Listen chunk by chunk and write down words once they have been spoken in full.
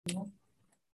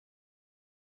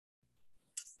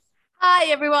Hi,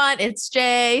 everyone. It's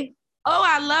Jay. Oh,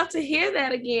 I love to hear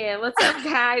that again. What's up,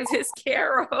 guys? It's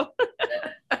Carol.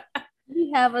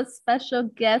 We have a special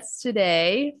guest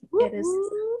today. It is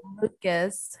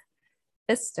Lucas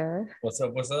Pfister. What's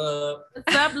up? What's up?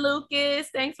 What's up, Lucas?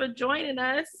 Thanks for joining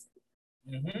us.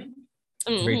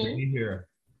 Great to be here.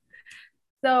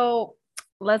 So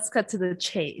let's cut to the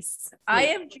chase. I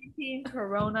am drinking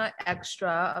Corona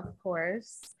Extra, of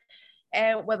course,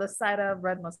 and with a side of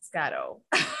red Moscato.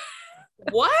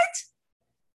 What?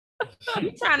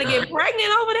 You trying to get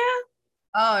pregnant over there?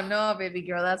 Oh no, baby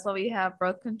girl. That's why we have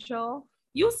birth control.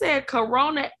 You said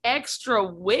Corona Extra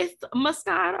with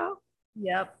Moscato?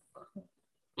 Yep.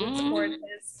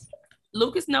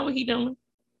 Lucas know what he doing.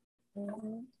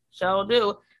 Sure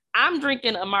do. I'm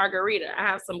drinking a margarita. I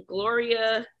have some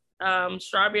Gloria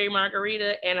strawberry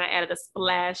margarita, and I added a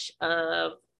splash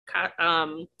of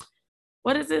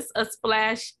what is this? A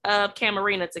splash of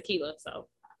Camarina tequila. So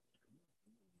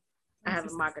I have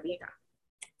a margarita.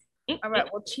 All right.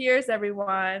 Well, cheers,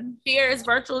 everyone. Cheers,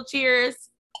 virtual cheers.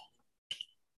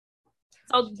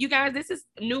 So you guys, this is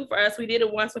new for us. We did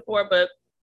it once before, but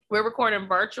we're recording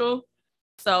virtual.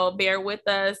 So bear with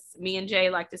us. Me and Jay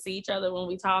like to see each other when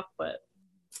we talk, but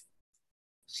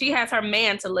she has her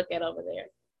man to look at over there.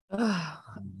 Yeah,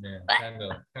 kind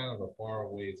of a far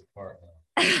ways apart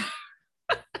now.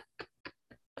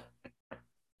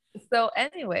 So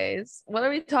anyways, what are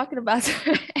we talking about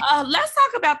today? Let's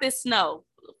talk about this snow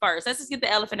first. Let's just get the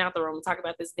elephant out the room and talk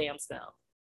about this damn snow.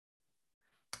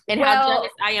 And how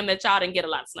jealous I am that y'all didn't get a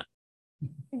lot of snow.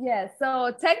 Yeah,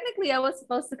 so technically I was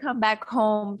supposed to come back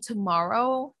home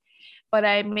tomorrow, but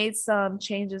I made some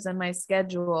changes in my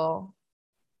schedule.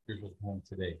 You're supposed to home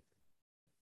today.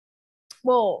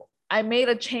 Well, I made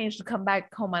a change to come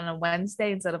back home on a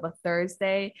Wednesday instead of a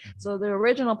Thursday. So the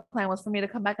original plan was for me to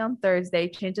come back on Thursday,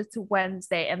 change it to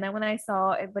Wednesday. And then when I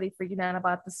saw everybody freaking out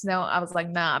about the snow, I was like,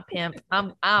 nah, pimp,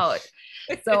 I'm out.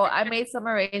 So I made some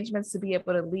arrangements to be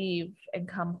able to leave and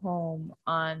come home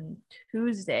on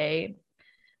Tuesday.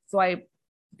 So I,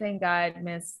 thank God,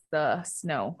 missed the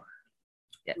snow.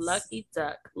 Yes. Lucky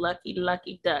duck,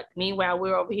 lucky duck. Meanwhile,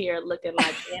 we're over here looking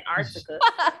like Antarctica.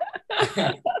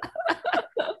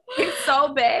 It's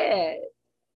so bad.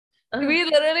 We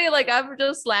literally, like, I'm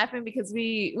just laughing because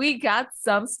we got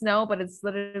some snow, but it's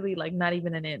literally like not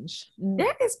even an inch.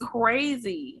 That is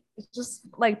crazy. It's just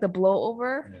like the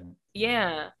blowover.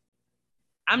 Yeah.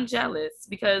 I'm jealous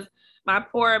because my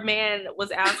poor man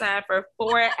was outside for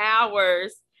 4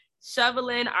 hours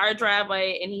shoveling our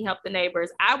driveway, and he helped the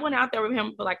neighbors. I went out there with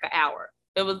him for like an hour.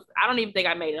 It was, I don't even think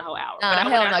I made it a whole hour.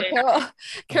 Hell no.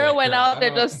 Carol went out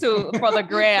there just for the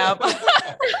gram.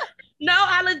 No,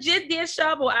 I legit did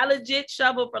shovel. I legit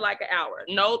shoveled for like an hour.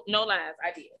 No lies.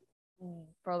 I did.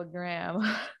 For the gram.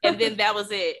 And then that was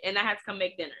it. And I had to come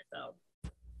make dinner. So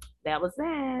that was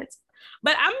that.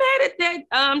 But I'm mad at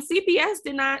that CPS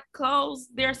did not close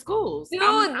their schools. Dude, they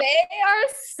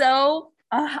are so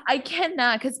I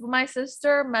cannot, because my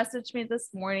sister messaged me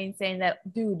this morning saying that,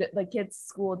 dude, the kids'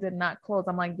 school did not close.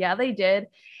 I'm like, yeah, they did.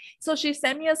 So she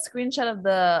sent me a screenshot of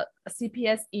the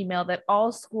CPS email that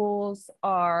all schools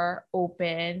are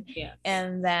open,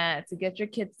 and that to get your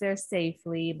kids there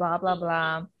safely, blah, blah,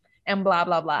 blah, and blah,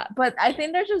 blah, blah. But I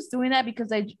think they're just doing that because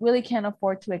they really can't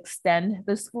afford to extend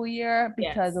the school year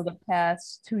because of the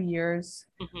past 2 years.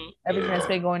 Everything that's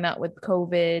been going on with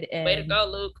COVID. And way to go,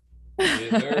 Luke.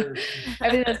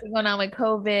 Everything that's been going on with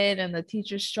COVID and the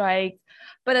teacher strike.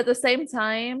 But at the same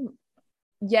time,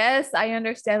 yes, I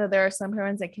understand that there are some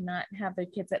parents that cannot have their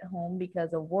kids at home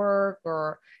because of work,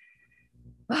 or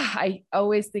I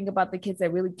always think about the kids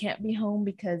that really can't be home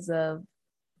because of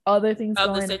other things,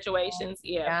 other situations.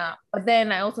 Yeah. But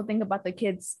then I also think about the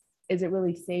kids. Is it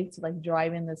really safe to like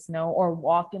drive in the snow or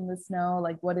walk in the snow?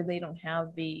 Like, what if they don't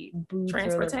have the boots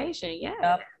transportation?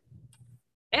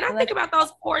 And I think about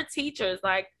those poor teachers.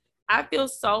 Like, I feel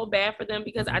so bad for them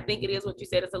because I think it is what you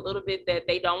said. It's a little bit that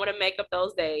they don't want to make up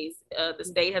those days. The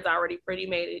state has already pretty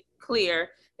made it clear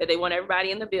that they want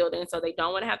everybody in the building, so they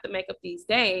don't want to have to make up these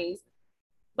days.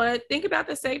 But think about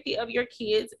the safety of your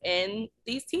kids and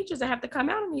these teachers that have to come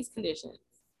out in these conditions.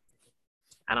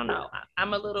 I don't know.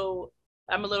 I'm a little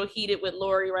heated with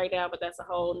Lori right now, but that's a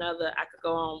whole nother. I could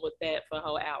go on with that for a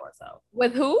whole hour. So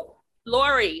with who?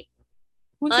 Lori.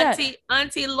 Who's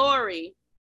Auntie Lori.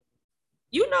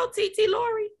 You know TT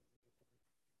Lori?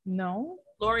 No.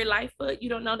 Lori Lightfoot. You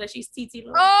don't know that she's TT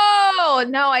Lori? Oh,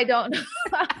 no, I don't know.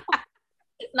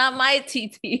 Not my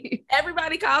TT.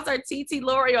 Everybody calls her TT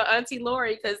Lori or Auntie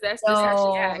Lori because that's just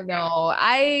how she acts. No,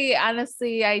 I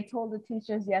honestly, I told the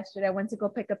teachers yesterday, I went to go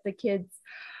pick up the kids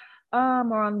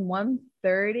Around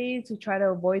 1:30 to try to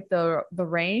avoid the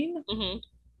rain. Mm-hmm.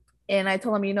 And I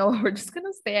told him, we're just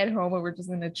gonna stay at home and we're just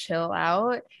gonna chill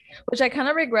out, which I kind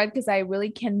of regret because I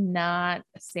really cannot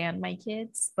stand my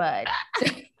kids, but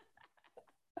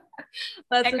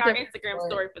that's Check our Instagram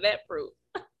story for that proof.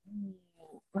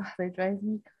 They drive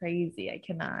me crazy. I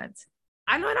cannot.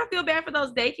 I know, and I feel bad for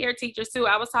those daycare teachers too.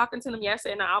 I was talking to them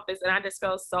yesterday in the office, and I just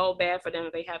felt so bad for them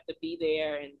that they have to be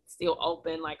there and still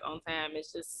open like on time.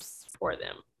 It's just for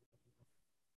them.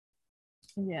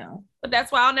 Yeah. But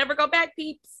that's why I'll never go back,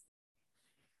 peeps.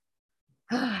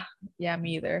 Yeah,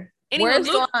 me either. Anyway, where's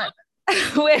Juan?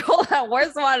 Wait, hold on.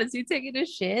 Where's Juan? Is he taking a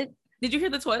shit? Did you hear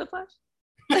the toilet flush?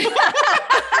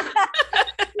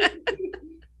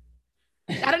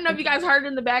 I don't know if you guys heard it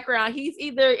in the background. He's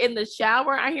either in the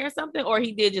shower, I hear something, or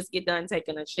he did just get done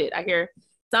taking a shit. I hear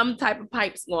some type of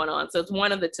pipes going on. So it's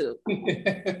one of the two.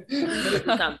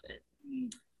 Something.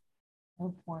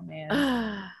 Oh, poor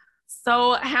man.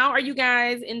 So how are you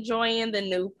guys enjoying the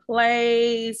new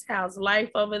place? How's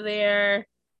life over there?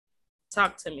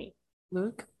 Talk to me.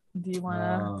 Luke, do you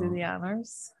want to do the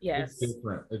honors? Yes. It's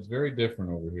different. It's very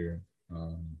different over here.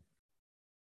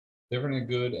 Different in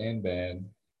good and bad.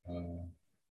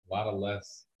 A lot of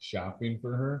less shopping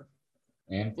for her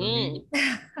and for me.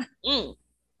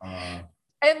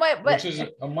 Which is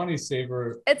a money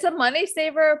saver. It's a money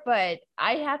saver, but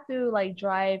I have to like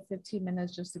drive 15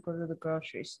 minutes just to go to the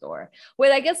grocery store.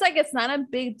 Wait, I guess like it's not a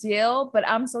big deal, but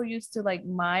I'm so used to like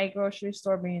my grocery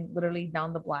store being literally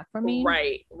down the block from me.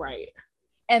 Right.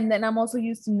 And then I'm also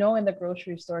used to knowing the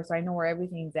grocery store, so I know where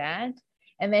everything's at.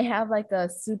 And they have like a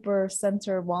super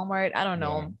center Walmart. I don't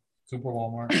know. Yeah. Super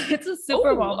Walmart. It's a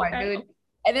super Walmart, dude.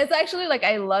 And it's actually like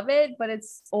I love it, but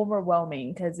it's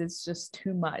overwhelming because it's just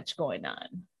too much going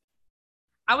on.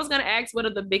 I was gonna ask what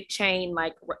are the big chain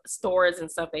like stores and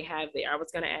stuff they have there. I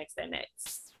was gonna ask that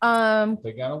next.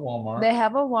 They got a Walmart. They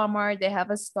have a Walmart. They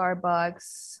have a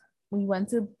Starbucks. We went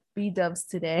to B-Dubs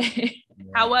today.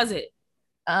 Yeah. How was it?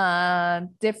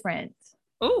 Different.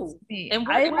 Ooh. And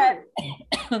I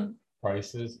had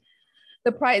prices.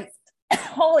 The price.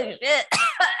 Holy shit.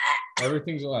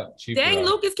 Everything's a lot cheaper. Dang,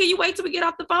 Lucas, can you wait till we get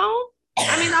off the phone?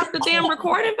 I mean, off the damn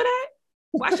recording for that?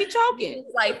 Why she choking?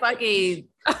 Like fucking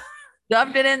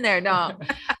dumped it in there. No.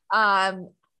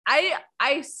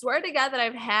 I swear to God that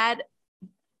I've had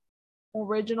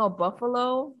original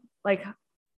buffalo like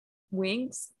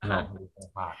wings.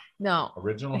 No.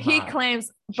 Original he hot.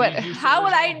 claims, but how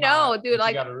would I know, dude?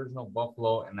 Like, got original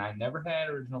buffalo, and I never had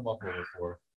original buffalo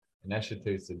before, and that shit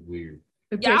tasted weird.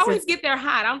 Yeah, I always get their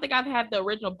hot. I don't think I've had the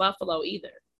original buffalo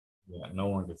either. Yeah, no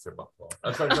one gets their buffalo.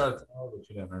 That's like that. Oh, but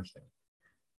you didn't understand.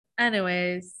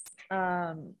 Anyways,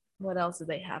 what else do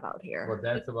they have out here? But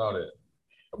that's about it.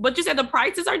 But you said the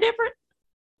prices are different?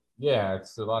 Yeah,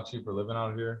 it's a lot cheaper living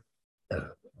out here.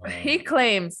 He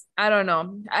claims, I don't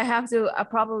know. I have to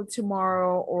probably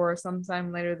tomorrow or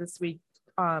sometime later this week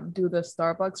do the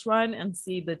Starbucks run and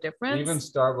see the difference. Even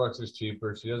Starbucks is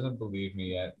cheaper. She doesn't believe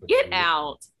me yet. Get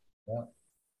out. Yeah.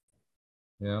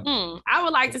 Yeah. I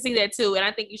would like to see that too, and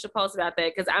I think you should post about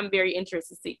that because I'm very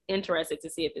interested to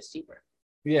see if it's cheaper.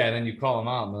 Yeah, and then you call them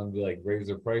out and then be like, raise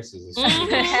their prices.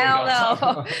 Hell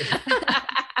no.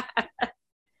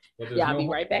 Yeah, I'll be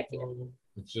right back here.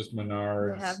 It's just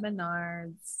Menards. They have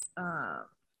Menards.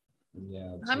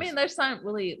 Yeah. I mean, there's not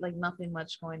really like nothing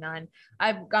much going on.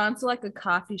 I've gone to like a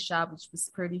coffee shop, which was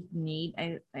pretty neat.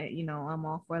 I I'm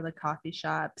all for the coffee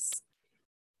shops.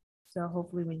 So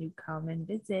hopefully when you come and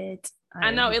visit.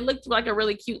 I know it looked like a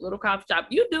really cute little coffee shop.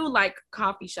 You do like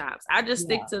coffee shops. I just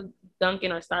stick to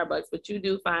Dunkin' or Starbucks, but you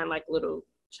do find like little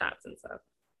shops and stuff.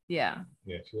 Yeah.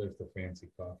 Yeah, she likes the fancy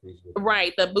coffees.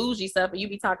 Right, the bougie stuff, and you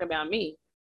be talking about me.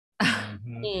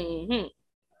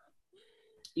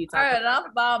 You talking enough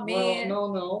about me.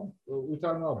 Well, no. We're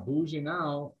talking about bougie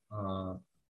now.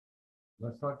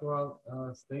 Let's talk about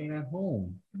staying at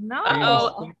home. No.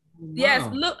 Uh-oh. Yes,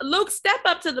 Luke, step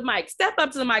up to the mic. Step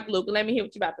up to the mic, Luke, and let me hear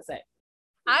what you're about to say.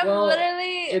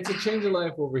 It's a change of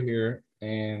life over here,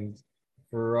 and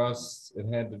for us,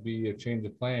 it had to be a change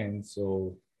of plans.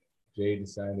 So Jay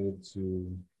decided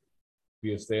to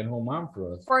be a stay-at-home mom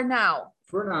for us. For now.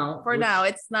 Now,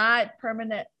 it's not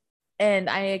permanent, and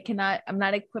I'm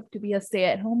not equipped to be a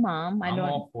stay-at-home mom. I'm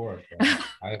all for it. Though.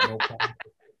 I have no problem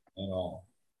at all.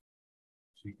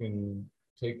 She can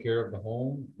take care of the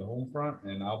home front,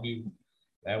 and I'll be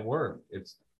at work.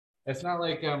 It's not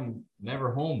like I'm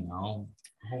never home now.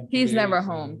 He's never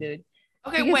home, dude.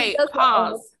 Okay, wait,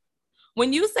 pause.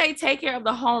 When you say take care of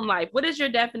the home life, what is your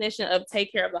definition of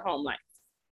take care of the home life?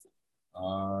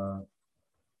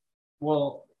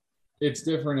 Well, It's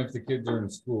different if the kids are in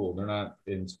school. They're not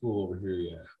in school over here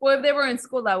yet. Well, if they were in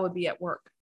school, that would be at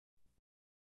work.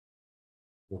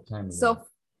 What time is So, it?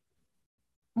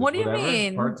 what do you Whatever?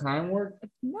 mean? Part-time work?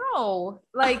 No,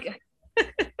 like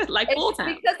Like full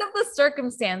time. because of the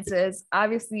circumstances.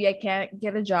 Obviously, I can't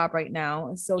get a job right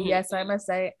now. So yes, I'm a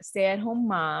stay-at-home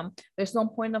mom. There's no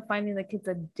point of finding the kids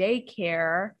a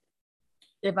daycare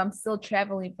if I'm still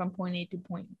traveling from point A to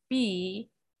point B.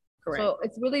 Correct. So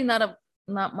it's really not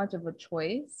much of a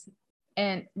choice.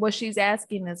 And what she's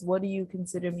asking is, what do you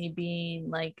consider me being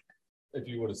like? If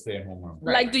you would have stayed home mom.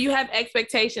 Right. Like, do you have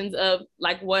expectations of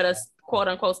like what a quote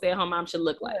unquote stay-at-home mom should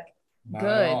look like? Not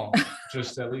Good. at all.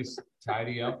 Just at least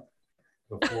tidy up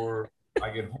before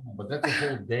I get home. But that's a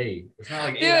whole day. It's not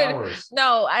like 8 hours.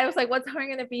 No, I was like, what time am I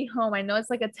gonna be home? I know it's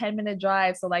like a 10-minute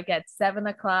drive. So like at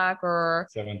 7:00 or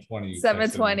 7:20.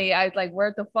 7:20, I was like,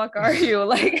 where the fuck are you?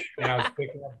 Like, and I was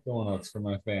picking up donuts for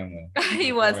my family.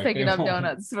 He was picking up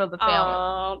donuts for the family.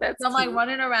 Oh, that's so I'm like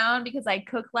running around because I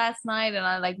cooked last night and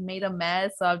I like made a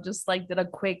mess. So I just like did a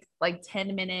quick like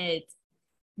 10-minute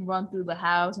run through the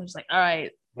house. I'm just like, all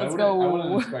right, let's go. I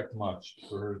wouldn't expect much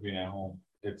for her being at home.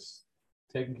 It's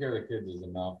taking care of the kids is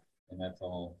enough, and that's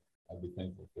all I'd be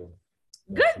thankful for.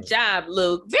 Good job,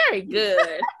 Luke. Very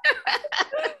good.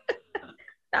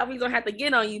 Thought we gonna have to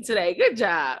get on you today. Good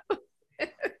job.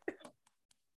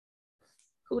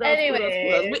 Kudos,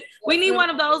 Anyway, we need one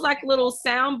of those like little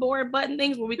soundboard button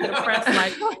things where we could press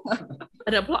like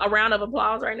a round of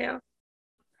applause right now.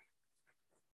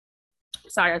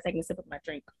 Sorry, I was taking a sip of my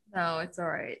drink. No, it's all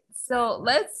right. So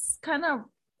let's kind of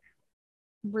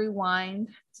rewind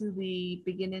to the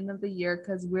beginning of the year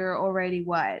because we're already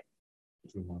what?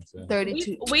 2 months in.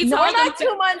 32. We no, told not them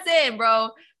 2 months in,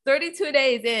 bro. 32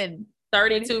 days in.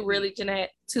 32, really, Jeanette?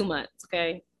 2 months,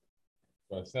 okay?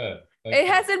 What I said. It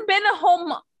hasn't been a whole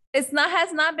month.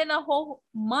 Has not been a whole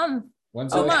month.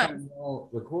 When's 2 the last months. time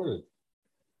recorded?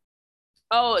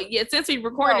 Oh, yeah, since we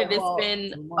recorded, well, it's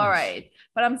been all right.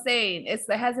 But I'm saying it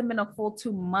hasn't been a full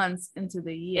 2 months into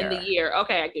the year. in the year.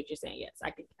 Okay, I get what you're saying. Yes,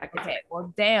 I could. Okay,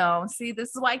 well, damn. See, this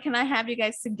is why can I have you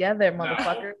guys together,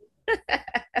 motherfucker?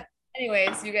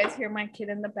 Anyways, you guys hear my kid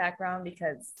in the background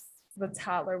because the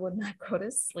toddler would not go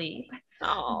to sleep.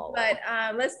 Oh, But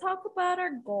let's talk about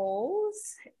our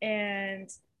goals and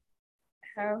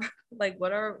how, like,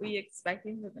 what are we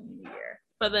expecting for the new year?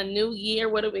 for the new year,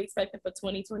 what are we expecting for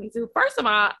 2022? First of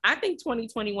all, I think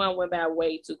 2021 went by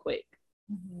way too quick.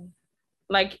 Mm-hmm.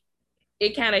 Like,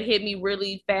 it kind of hit me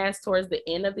really fast towards the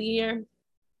end of the year.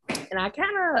 And I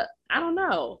don't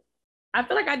know. I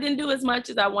feel like I didn't do as much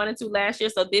as I wanted to last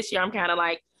year. So this year I'm kind of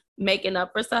like making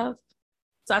up for stuff.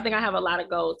 So I think I have a lot of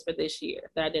goals for this year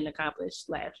that I didn't accomplish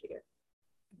last year.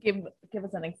 Give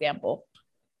us an example.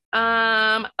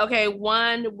 Okay,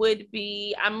 one would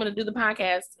be I'm gonna do the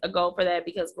podcast, a goal for that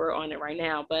because we're on it right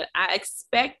now. But I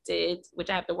expected, which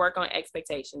I have to work on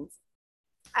expectations.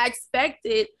 I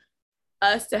expected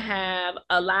us to have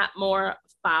a lot more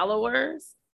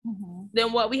followers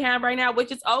than what we have right now,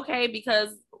 which is okay because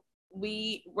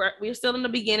we're still in the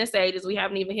beginning stages. We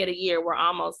haven't even hit a year. We're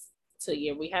almost to a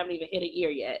year. We haven't even hit a year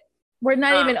yet. We're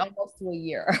not even almost to a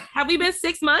year. Have we been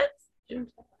 6 months?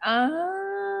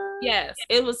 Yes,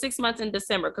 it was 6 months in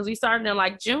December because we started in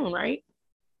like June, right?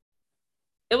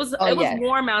 It was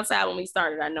warm outside when we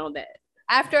started. I know that.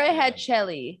 After I had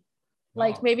Shelly,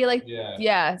 maybe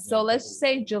So let's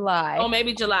say July. Oh,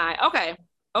 maybe July. Okay.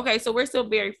 So we're still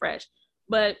very fresh,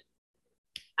 but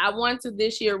I want to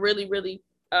this year really, really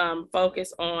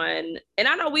focus on. And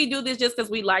I know we do this just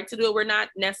because we like to do it. We're not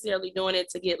necessarily doing it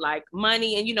to get like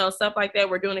money and stuff like that.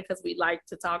 We're doing it because we like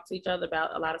to talk to each other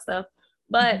about a lot of stuff.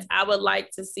 But I would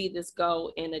like to see this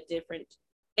go in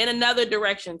another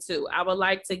direction too. I would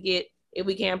like to get, if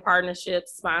we can,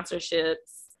 partnerships,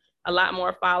 sponsorships, a lot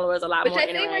more followers, a lot more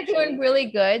interaction. I think we're doing really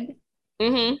good.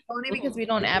 Mm-hmm. Only because we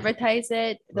don't advertise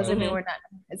it doesn't mean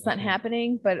it's not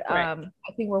happening. But I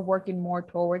think we're working more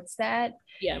towards that.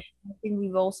 Yeah. I think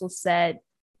we've also set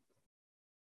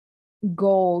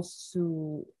goals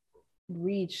to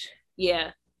reach.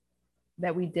 Yeah.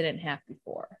 That we didn't have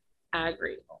before. I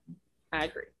agree.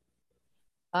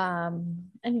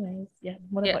 Anyways, yeah.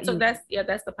 What about so you? that's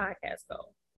the podcast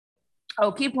goal.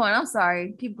 Oh, keep going. I'm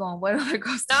sorry. Keep going. What other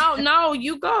goals? No,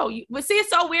 you go. But see, it's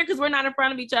so weird because we're not in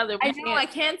front of each other. I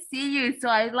can't see you, so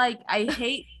I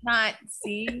hate not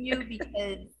seeing you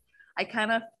because I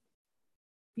kind of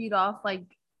feed off like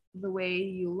the way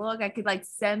you look. I could like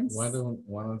sense. Why don't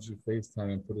you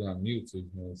FaceTime and put it on mute so you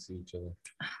can see each other?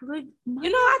 Like, You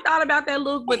know, I thought about that,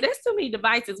 Luke, but there's too many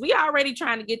devices. We already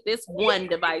trying to get this one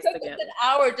device it took us together. an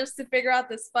hour just to figure out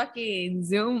this fucking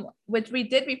Zoom, which we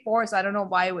did before, so I don't know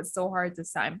why it was so hard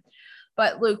this time.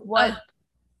 But Luke, what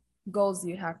goals do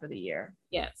you have for the year?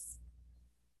 Yes.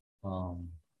 I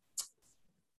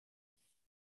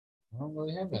don't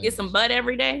really have any. Get some butt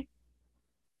every day.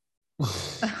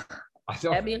 I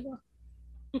don't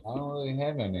really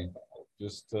have any.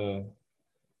 Just Are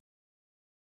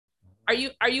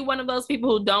you one of those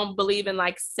people who don't believe in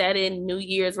like setting New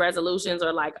Year's resolutions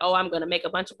or like, oh, I'm gonna make a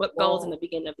bunch of goals in the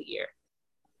beginning of the year?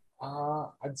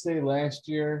 I'd say last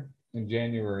year in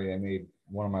January I made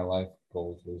one of my life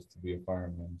goals was to be a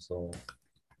fireman. So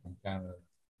I'm kind of,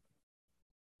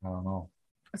 I don't know.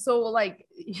 So like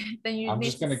then you I'm need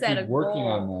just gonna to set keep a working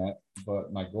goal on that,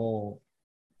 but my goal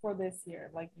for this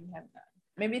year, like you have that.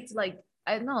 Maybe it's like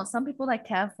I don't know. Some people like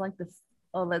have like the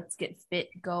let's get fit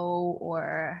go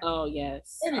or Oh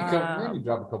yes. maybe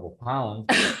drop a couple pounds.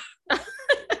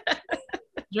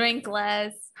 drink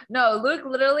less. No, Luke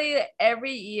literally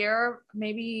every year,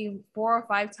 maybe 4 or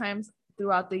 5 times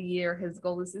throughout the year, his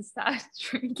goal is to stop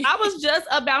drinking. I was just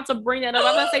about to bring that up.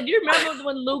 I'm gonna say, do you remember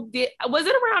when Luke did? Was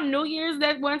it around New Year's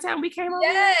that one time we came over?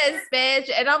 Yes,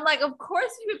 bitch. And I'm like, of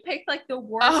course you would pick like the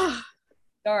worst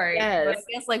story. Yes. But I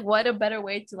guess like what a better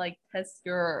way to like test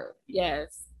your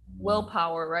Yes.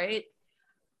 willpower, right?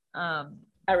 I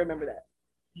remember that.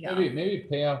 Yeah. Maybe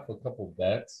pay off a couple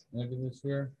debts maybe this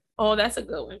year. Oh, that's a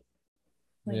good one.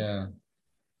 Yeah.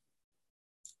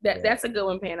 That's a good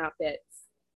one, paying off debts.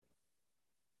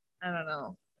 I don't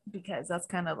know, because that's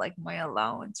kind of like my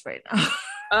allowance right now.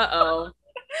 Uh-oh.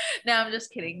 No, I'm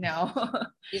just kidding. No.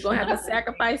 You're gonna have to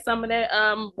sacrifice some of that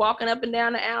walking up and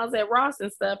down the aisles at Ross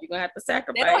and stuff. You're gonna have to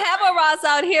sacrifice. They don't have a Ross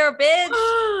out here,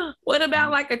 bitch. What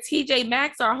about like a TJ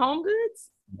Maxx or Home Goods?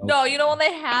 Nope. No, you know what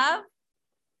they have?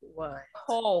 What?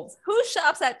 Kohl's. Who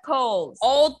shops at Kohl's?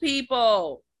 Old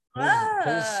people.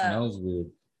 Kohl's smells weird.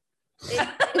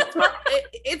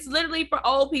 It's literally for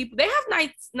old people. They have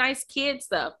nice kid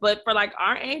stuff, but for like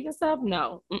our age and stuff,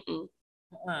 no.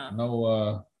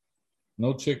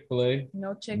 No Chick-fil-A.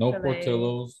 No Chick-fil-A. No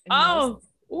Portillo's. Oh,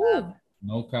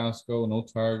 no Costco. No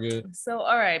Target. So,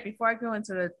 all right, before I go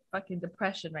into the fucking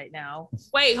depression right now.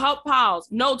 wait, pause.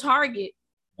 No Target.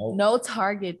 Nope. No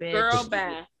Target, bitch. Girl,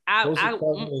 bad.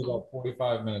 Target is about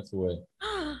 45 minutes away.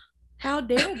 How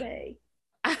dare they?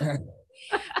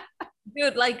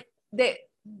 Dude, like the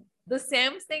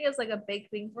Sam's thing is like a big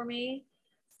thing for me.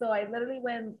 So I literally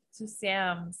went to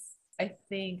Sam's, I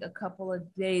think a couple of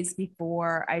days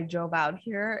before I drove out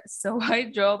here. So I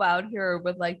drove out here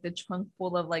with like the trunk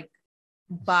full of like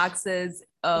boxes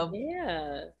of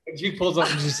Yeah. And she pulls up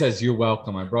and she says, "You're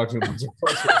welcome. I brought you a bunch of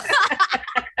groceries."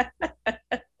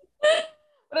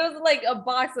 But it was like a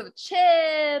box of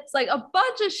chips, like a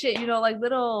bunch of shit, you know, like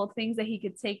little things that he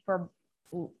could take for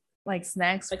like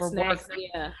snacks for work.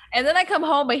 Yeah. And then I come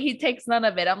home, but he takes none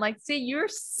of it. I'm like, see, you're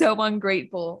so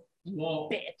ungrateful,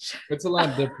 bitch. It's a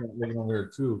lot different living over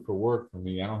here too for work for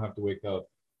me. I don't have to wake up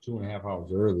 2.5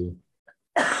 hours early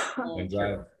and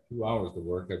drive 2 hours to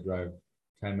work. I drive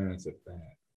 10 minutes at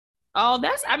that. Oh,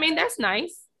 that's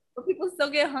nice. But people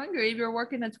still get hungry if you're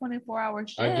working a 24-hour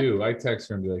shift. I do. I text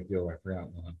her and be like, "Yo, I forgot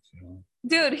lunch." You know?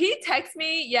 Dude, he texted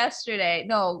me yesterday.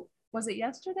 No, was it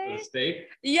yesterday? The steak?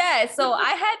 Yeah. So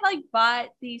I had like bought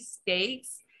these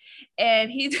steaks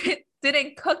and he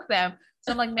didn't cook them.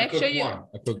 So I'm like, make sure you.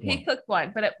 He cooked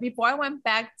one. But before I went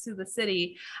back to the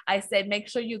city, I said, make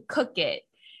sure you cook it.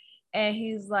 And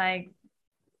he's like,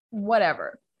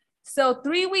 whatever. So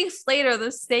 3 weeks later,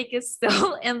 the steak is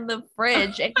still in the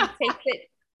fridge and he takes it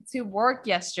to work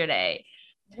yesterday.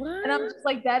 What? And I'm just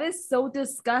like, that is so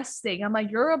disgusting. I'm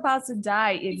like, you're about to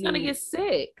die if He's gonna get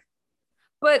sick.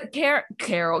 But Karen,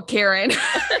 Karen,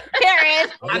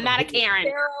 I'm not a Karen.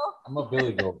 Carol, I'm a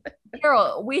Billy Goat.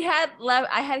 Carol, we had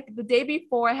I had the day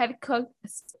before I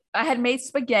had made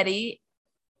spaghetti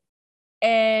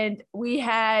and we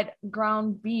had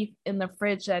ground beef in the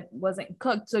fridge that wasn't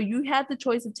cooked. So you had the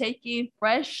choice of taking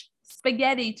fresh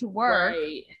spaghetti to work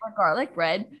or garlic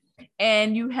bread,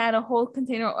 and you had a whole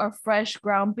container of fresh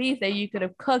ground beef that you could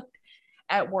have cooked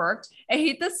at work, and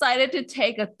he decided to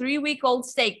take a 3-week-old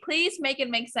steak. Please make it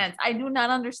make sense. I do not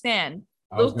understand.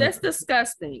 Luke, that's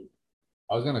disgusting.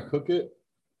 I was gonna cook it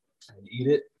and eat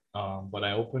it, but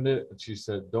I opened it and she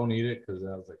said, "Don't eat it," because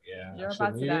I was like, "Yeah, you're I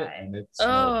about to die." And it's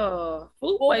well,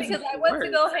 because I went to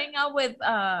go hang out with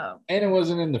and it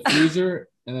wasn't in the freezer,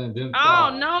 and then it didn't.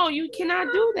 No, you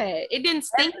cannot do that. It didn't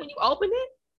stink when you opened it.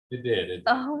 It did.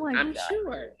 Oh my God. I'm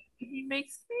sure. He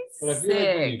makes me But I feel like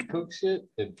when you sick. cook shit,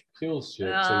 it kills shit,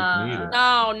 so you can eat it.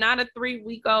 No, not a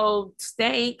 3-week-old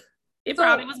steak. It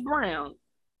probably was brown.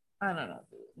 I don't know.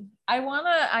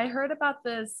 I heard about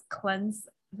this cleanse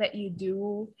that you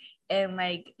do, and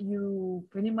like you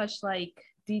pretty much like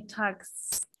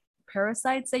detox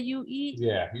parasites that you eat.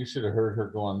 Yeah, you should have heard her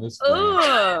go on this.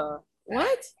 Ugh.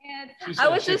 What? And I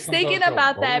was just thinking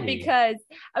about that because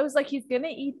I was like, he's gonna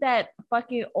eat that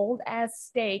fucking old ass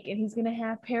steak and he's gonna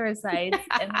have parasites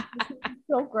and it's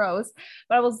so gross.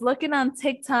 But I was looking on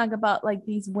TikTok about like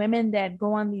these women that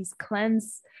go on these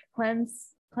cleanse,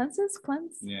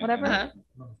 Yeah, whatever.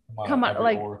 come out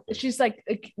like orifice. she's like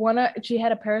she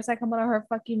had a parasite come out of her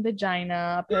fucking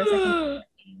vagina, parasite come out of her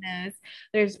penis.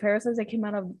 There's parasites that came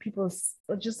out of people's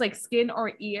just like skin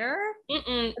or ear.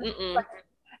 Like,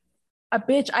 a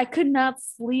bitch, I could not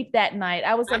sleep that night.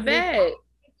 I was like,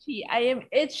 itchy. I am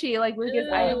itchy. Like, Lucas,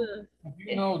 I am.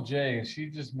 You know, Jay, she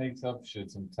just makes up shit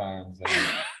sometimes. And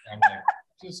I'm like,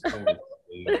 just go to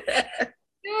sleep.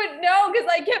 Dude, no, because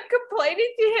I kept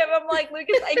complaining to him. I'm like,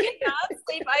 Lucas, I cannot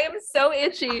sleep. I am so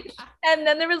itchy. And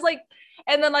then there was like,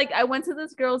 I went to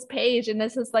this girl's page and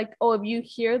this is like, oh, if you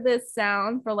hear this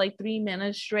sound for like 3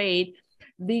 minutes straight,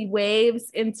 the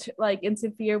waves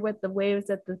interfere with the waves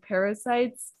that the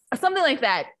parasites, something like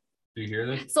that. Do you hear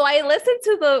this? So I listened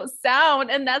to the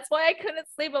sound and that's why I couldn't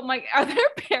sleep. I'm like, are there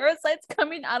parasites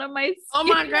coming out of my skin? Oh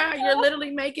my God, you're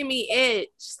literally making me itch.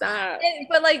 Stop.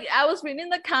 But like I was reading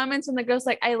the comments and the girl's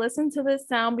like, I listened to this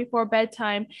sound before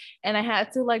bedtime and I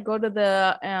had to like go to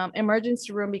the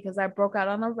emergency room because I broke out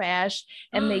on a rash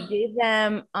and they gave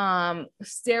them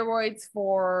steroids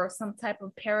for some type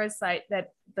of parasite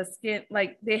that the skin,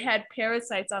 like they had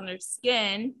parasites on their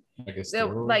skin.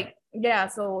 So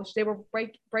they were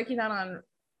breaking out on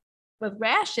with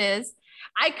rashes.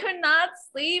 I could not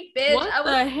sleep, bitch. What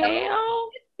the hell?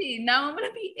 Now I'm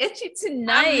gonna be itchy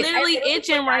tonight. I'm literally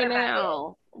itching right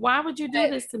now. Why would you do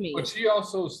this to me? But she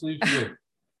also sleeps with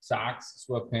socks,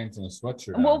 sweatpants, and a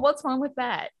sweatshirt. Well, what's wrong with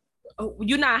that? Oh,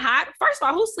 you're not hot? First of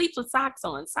all, who sleeps with socks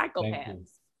on? Psychopaths.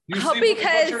 You sleep with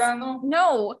a sweatshirt on though?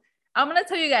 No. I'm gonna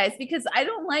tell you guys because I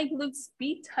don't like Luke's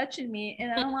feet touching me and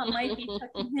I don't want my feet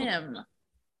touching him.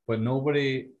 But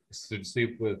nobody should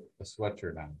sleep with a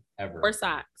sweatshirt on ever. Or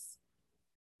socks.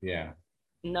 Yeah.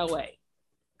 No way.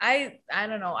 I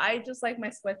don't know. I just like my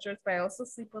sweatshirts, but I also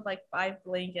sleep with like 5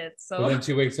 blankets. So but then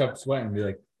she wakes up sweating and be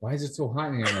like, why is it so hot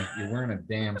in here? Like, you're wearing a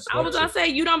damn sweatshirt. I was gonna say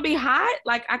you don't be hot.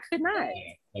 Like I could not.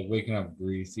 Like waking up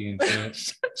greasy and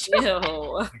shit.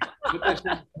 Ew.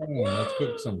 Let's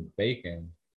cook some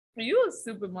bacon. You a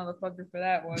stupid motherfucker for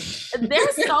that one.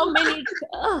 There's so many.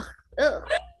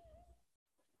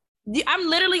 I'm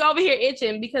literally over here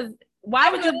itching because why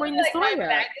would you bring this story up? My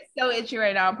back is so itchy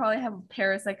right now. I'll probably have a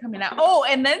parasite coming out. Oh,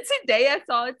 and then today I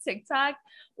saw a TikTok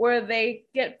where they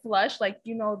get flushed, like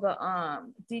you know the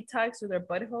detox with their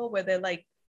butthole, where they're like,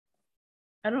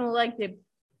 I don't know, like they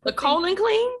the colon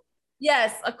clean.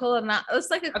 Yes, a colonoscopy. It's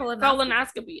like a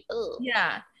colonoscopy. Ugh.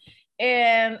 Yeah.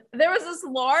 And there was this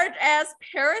large ass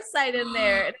parasite in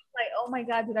there. And it's like, oh my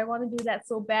God, did I want to do that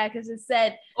so bad? Because it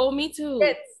said, oh, me too.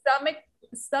 It's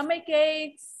stomach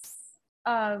aches,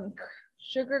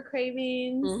 sugar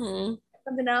cravings,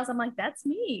 something else. I'm like, that's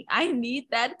me. I need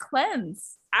that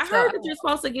cleanse. I heard that you're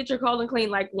supposed to get your colon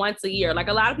clean like once a year. Like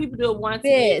a lot of people do it once a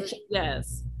year.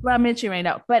 Yes. Well, I'm itching right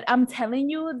now. But I'm telling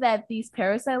you that these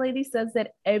parasite lady says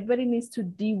that everybody needs to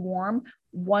deworm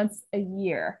once a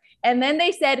year. And then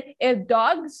they said, if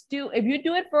you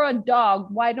do it for a dog,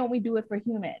 why don't we do it for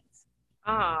humans?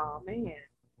 Oh man.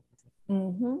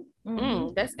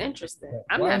 That's interesting.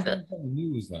 I'm why not is that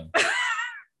news then?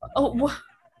 Oh, what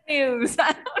news?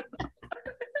 I don't know.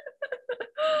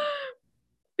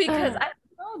 Because I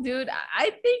don't know, dude. I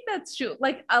think that's true.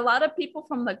 Like a lot of people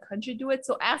from the country do it.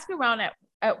 So ask around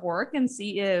at work and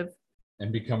see if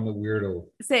and become the weirdo.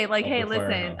 Say like, hey,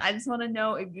 listen, I just want to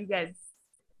know if you guys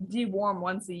deworm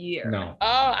once a year. No.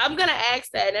 Oh, I'm gonna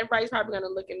ask that, and everybody's probably gonna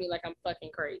look at me like I'm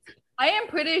fucking crazy. I am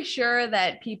pretty sure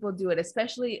that people do it,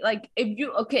 especially like if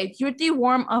you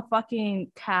deworm a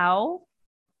fucking cow,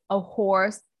 a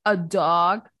horse, a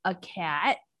dog, a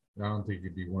cat. I don't think you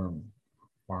deworm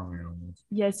farm animals.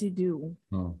 Yes, you do.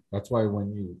 No, that's why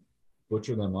when you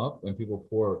butcher them up and people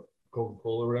pour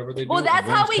Coca-Cola or whatever they do. Well, that's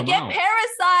how we get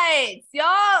parasites, y'all.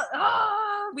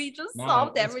 Oh, we just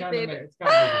solved everything.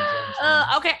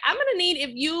 Okay, I'm gonna need, if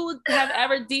you have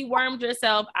ever dewormed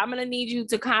yourself, I'm gonna need you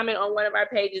to comment on one of our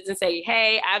pages and say,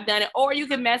 hey, I've done it, or you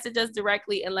can message us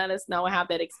directly and let us know how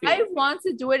that experience. I want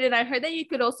to do it, and I heard that you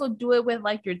could also do it with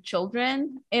like your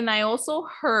children, and I also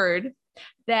heard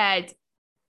that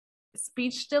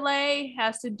speech delay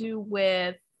has to do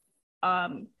with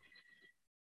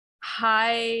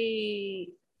high,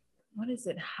 what is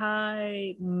it?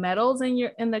 High metals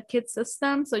in the kid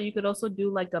system. So you could also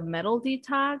do like a metal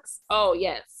detox. Oh,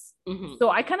 yes. So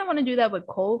I kind of want to do that with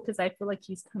Cole because I feel like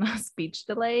he's kind of speech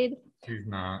delayed. He's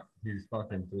not. He's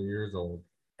fucking 3 years old.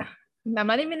 I'm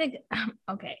not even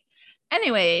okay.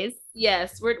 Anyways,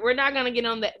 yes, we're not gonna get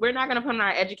on that. We're not gonna put on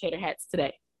our educator hats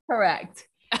today. Correct.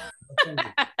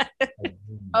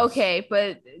 Okay,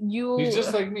 but he's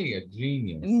just like me, a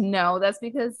genius. No, that's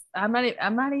because I'm not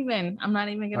even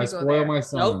gonna I go spoil there. my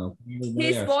son. Nope.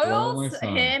 He spoils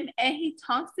him and he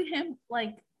talks to him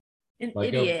like an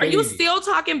idiot. Are you still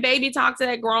talking baby talk to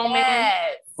that grown man?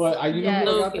 But you know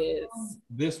who I got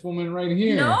this woman right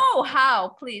here. No,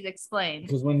 how? Please explain.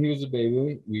 Because when he was a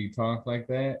baby, we talked like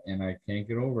that, and I can't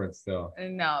get over it still.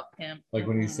 No, pimp. Like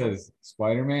when he says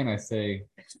Spider-Man, I say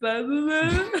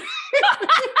Spider-Man.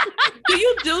 Do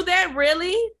you do that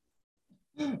really?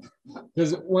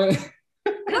 Because what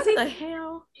the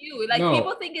hell? Cute. Like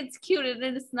people think it's cute, and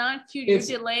then it's not cute. You're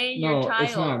delaying your child.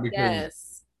 It's not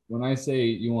because when I say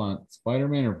you want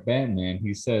Spider-Man or Batman,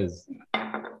 he says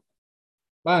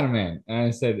Spider-Man, and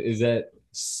I said, "Is that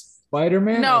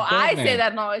Spider-Man?" No, I say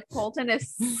that. No, Colton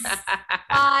is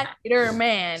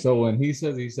Spider-Man. So when he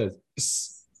says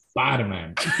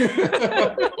Spider-Man.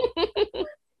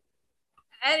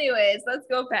 Anyways, let's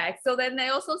go back. So then they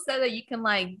also said that you can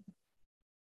like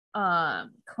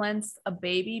cleanse a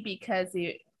baby because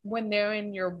when they're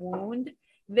in your wound,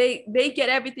 they get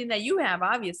everything that you have,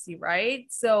 obviously, right?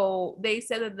 So they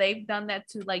said that they've done that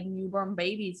to like newborn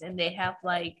babies, and they have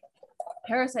like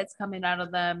parasites coming out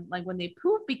of them like when they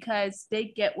poop because they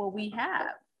get what we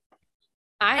have.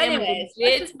 I am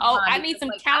legit. Oh, I need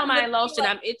some calamine lotion.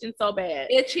 I'm itching so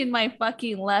bad. Itching my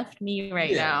fucking left knee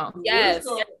right now. Yes.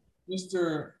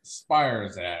 Mr.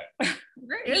 Spires at?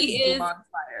 He is.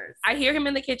 I hear him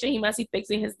in the kitchen. He must be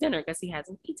fixing his dinner because he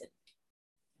hasn't eaten.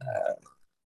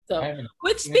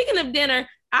 Which speaking of dinner,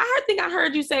 I think I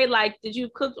heard you say like, did you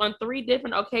cook on 3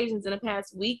 different occasions in the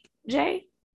past week, Jay?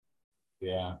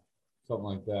 Yeah, something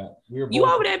like that. You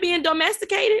over there being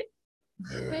domesticated?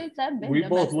 We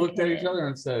both looked at each other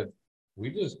and said, we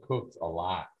just cooked a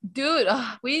lot. Dude,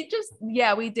 we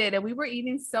did. And we were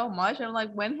eating so much. I'm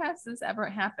like, when has this ever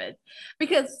happened?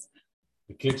 Because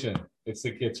the kitchen. It's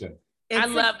the kitchen. I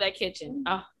love that kitchen.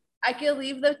 Oh. I could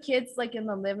leave the kids like in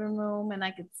the living room and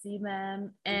I could see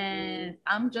them. And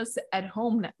I'm just at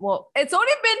home now. Well, it's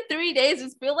only been 3 days.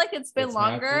 It feels like it's been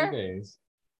longer. Not 3 days.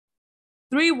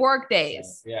 3 work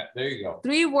days. Yeah, there you go.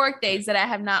 3 work days that I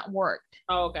have not worked.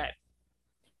 Oh, okay.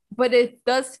 But it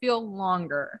does feel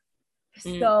longer.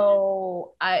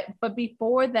 So but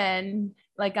before then,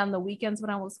 like on the weekends when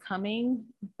I was coming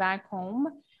back home,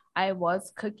 I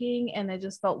was cooking and it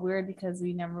just felt weird because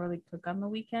we never really cook on the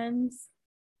weekends.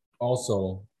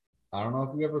 Also, I don't know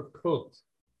if you ever cooked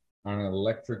on an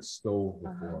electric stove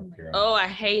before. Oh, I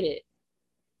hate it.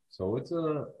 So it's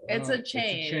a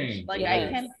change. Like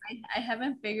I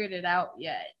haven't figured it out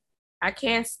yet. I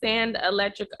can't stand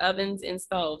electric ovens and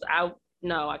stoves. I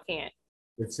can't.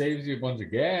 It saves you a bunch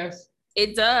of gas.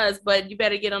 It does, but you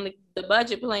better get on the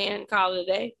budget plan, call it a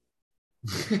day.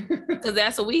 Because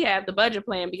that's what we have, the budget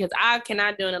plan, because I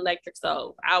cannot do an electric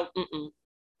stove.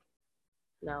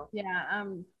 No. Yeah,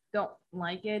 don't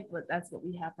like it, but that's what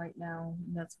we have right now.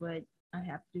 That's what I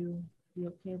have to be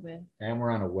okay with. And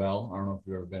we're on a well. I don't know if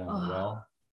you've ever been on a well.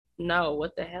 No,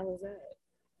 what the hell is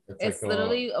that? It's like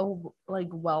literally like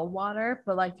well water,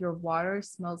 but like your water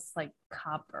smells like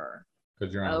copper.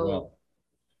 Because you're on a well.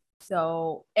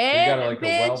 So, and like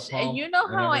bitch, and you know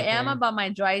how I am about my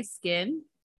dry skin.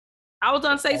 I was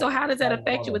gonna say, so how does that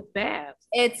affect you with baths?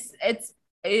 It's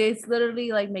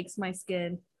literally like makes my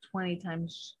skin 20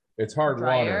 times. It's hard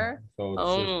drier. Water,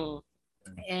 so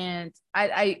it's and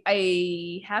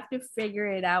I have to figure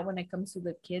it out when it comes to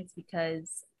the kids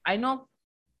because I know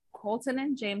Colton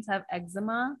and James have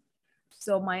eczema,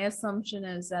 so my assumption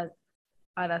is that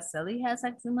Araceli has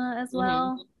eczema as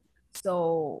well.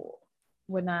 So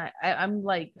when I'm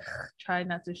like trying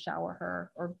not to shower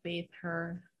her or bathe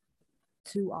her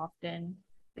too often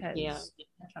because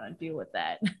I'm trying to deal with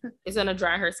that. It's gonna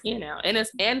dry her skin out, and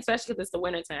especially if it's the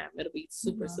winter time, it'll be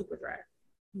super dry.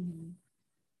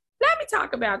 Let me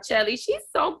talk about Chelly. She's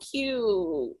so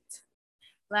cute.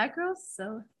 Black girl's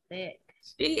so thick.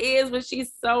 She is, but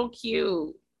she's so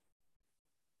cute.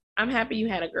 I'm happy you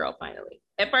had a girl finally.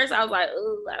 At first, I was like,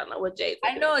 "Oh, I don't know what Jay's."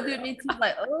 I know, dude. Me too.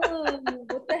 Like, oh,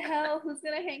 what the hell? Who's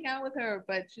gonna hang out with her?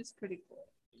 But she's pretty cool.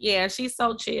 Yeah, she's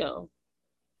so chill.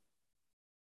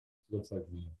 Looks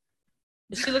like me.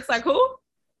 She looks like who?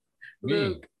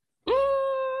 Luke.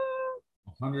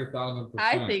 100,000%.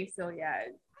 I think so. Yeah.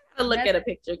 I'll look at a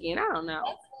picture again. I don't know.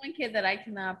 That's one kid that I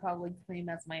cannot probably claim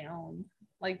as my own.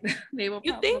 Like they will.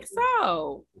 You think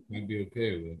so? We'd be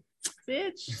okay with it.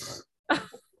 Bitch.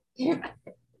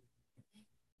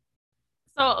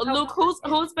 So Luke,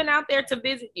 who's been out there to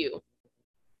visit you?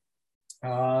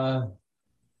 My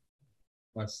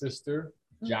sister,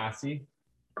 Jossie.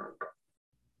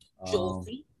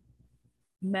 Josie.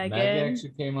 Megan. Meg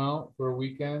actually came out for a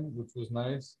weekend, which was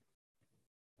nice.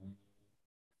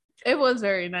 It was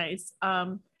very nice.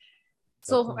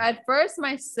 So at first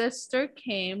my sister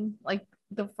came like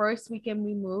the first weekend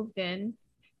we moved in,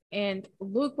 and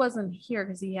Luke wasn't here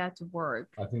because he had to work.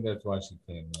 I think that's why she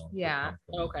came though. Yeah.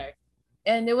 Okay.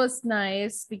 And it was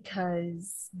nice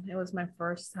because it was my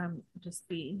first time just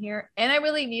being here, and I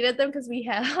really needed them because we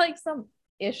had like some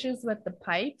issues with the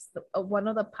pipes. One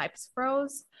of the pipes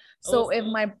froze. So if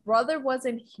my brother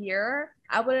wasn't here,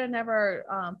 I would have never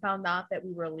found out that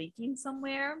we were leaking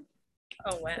somewhere.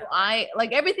 Oh wow. So I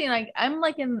like everything. Like I'm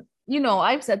like in,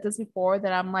 I've said this before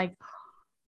that I'm like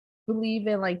believe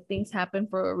in like things happen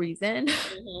for a reason.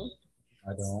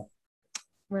 I don't.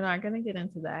 We're not gonna get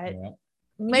into that. Yeah.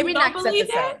 Maybe not next believe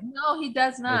episode. that? No, he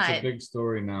does not. It's a big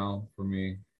story now for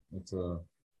me. Well,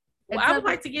 I would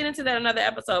like to get into that another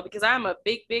episode because I'm a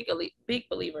big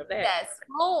believer of that. Yes.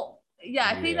 Oh, yeah.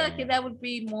 I think that would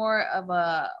be more of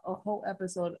a whole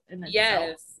episode in itself.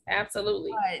 Yes,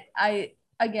 absolutely. But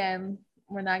again,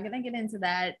 we're not gonna get into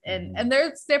that, and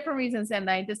there's different reasons, and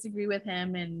I disagree with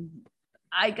him, and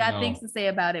I got things to say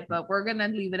about it, but we're gonna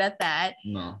leave it at that.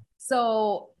 No.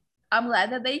 So I'm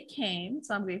glad that they came,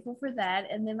 so I'm grateful for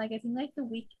that. And then, like, I think like the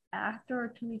week after or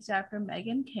 2 weeks after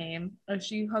Megan came,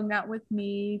 she hung out with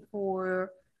me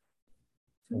for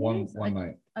one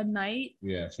night. A night.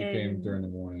 Yeah, she came during the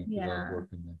morning because I was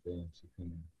working that day, and she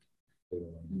couldn't stay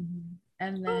alone.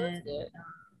 And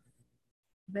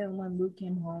then when Luke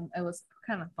came home, it was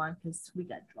kind of fun because we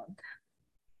got drunk.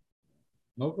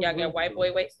 No, y'all get white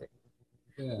boy wasted.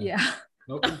 Yeah.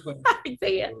 No complaints.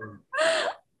 Yeah.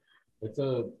 It's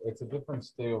a different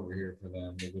stay over here for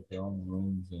them. They get their own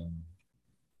rooms and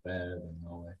bed and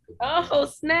all that. Oh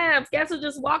snaps! Guess who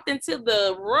just walked into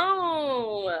the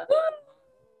room?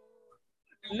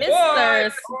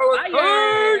 Mr. Spires.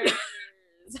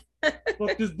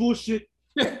 Fuck this bullshit.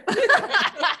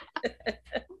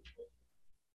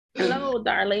 Hello,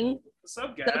 darling. What's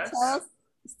up, guys? So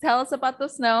tell us about the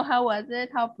snow. How was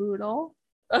it? How brutal?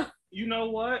 You know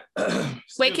what?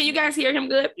 Wait, can you guys hear him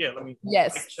good? Yeah, let me.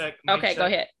 Yes. Check. Okay, go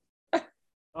ahead.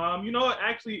 You know what?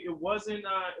 Actually, it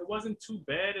wasn't too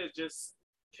bad. It just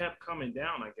kept coming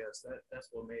down. I guess that's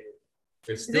what made it.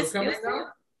 It's still coming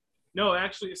down? No,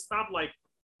 actually, it stopped like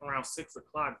around 6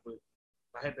 o'clock, but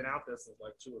I had been out there since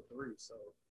like 2 or 3. So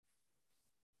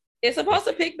it's supposed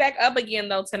to pick back up again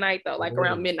though tonight though, like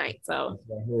around midnight. So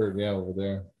I heard, over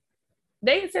there.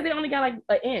 They said they only got like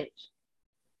an inch.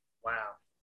 Wow,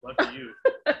 lucky you.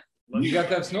 You got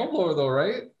that snowblower though,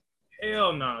 right?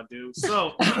 Hell no, dude.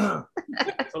 So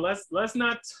so let's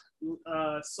not.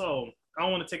 So I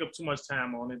don't want to take up too much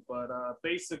time on it, but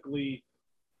basically,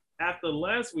 after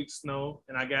last week's snow,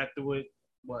 and I got through it,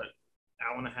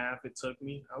 hour and a half it took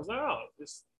me. I was like, oh,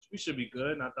 we should be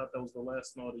good. And I thought that was the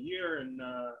last snow of the year, and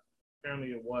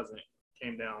apparently it wasn't. It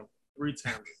came down 3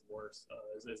 times as worse,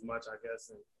 as much, I guess.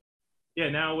 And yeah,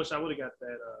 now I wish I would have got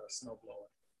that snowblower.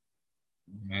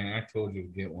 Man, I told you to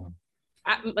get one.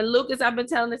 Lucas, I've been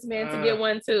telling this man to get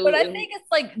one too. But I think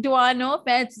it's like, do I know if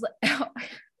it's like,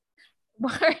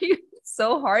 why are you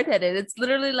so hard-headed? It's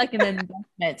literally like an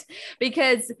investment,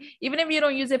 because even if you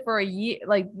don't use it for a year,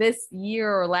 like this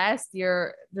year or last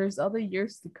year, there's other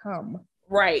years to come.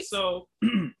 Right. So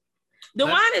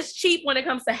DeJuan is cheap when it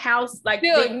comes to house. Like,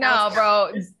 dude, no, house.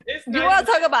 bro. It's you want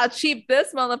to talk about cheap?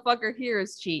 This motherfucker here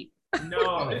is cheap.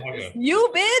 No, you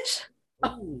bitch.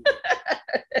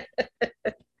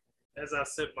 As I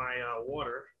sip my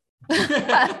water.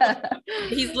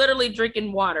 He's literally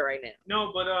drinking water right now.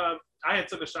 No, but I had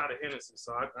took a shot of Hennessy,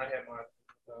 so I had my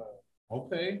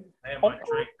okay. I had my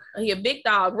drink. He a big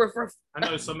dog. Ruff, ruff. I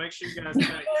know, so make sure you guys You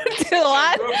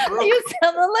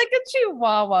sounded like a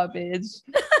chihuahua, bitch.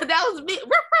 That was me.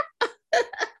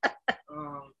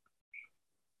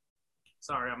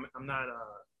 Sorry, I'm not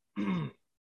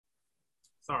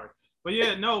sorry. But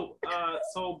yeah, no,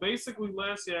 so basically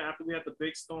last year after we had the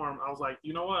big storm, I was like,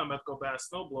 you know what, I'm gonna go buy a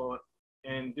snowblower.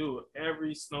 And dude,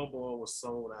 every snowblower was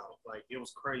sold out. Like, it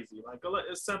was crazy. Like,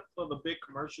 except for the big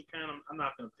commercial can, I'm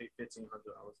not gonna pay $1,500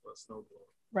 for a snowblower.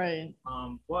 Right.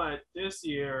 But this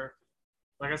year,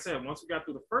 like I said, once we got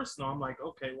through the first snow, I'm like,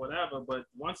 okay, whatever. But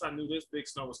once I knew this big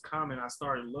snow was coming, I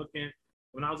started looking.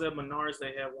 When I was at Menards,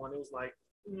 they had one. It was like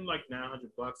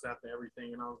 $900 after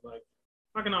everything, and I was like,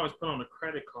 I can always put on a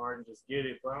credit card and just get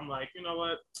it. But I'm like, you know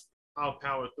what? I'll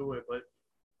power through it. But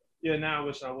yeah, now I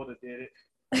wish I would have did it.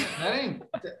 That ain't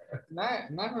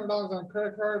 $900 on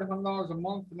credit card, $100 a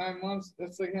month for 9 months.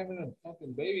 That's like having a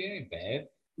fucking baby. It ain't bad.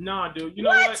 No, dude. You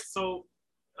know what? So,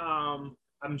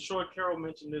 I'm sure Carol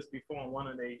mentioned this before on one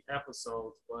of the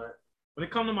episodes, but when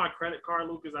it comes to my credit card,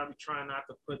 Lucas, I be trying not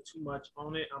to put too much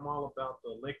on it. I'm all about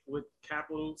the liquid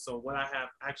capital. So what I have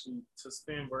actually to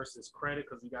spend versus credit,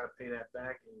 because you got to pay that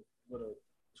back and with a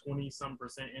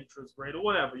 20-some% interest rate or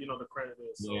whatever, you know, the credit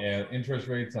is. So, Yeah, interest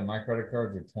rates on my credit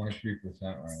cards are 23%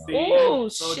 right now. Oh,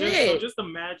 so shit. Just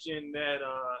imagine that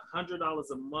 $100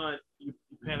 a month, you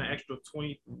paying an extra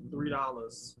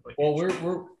 $23. Well,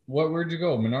 where'd you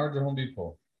go? Menards or Home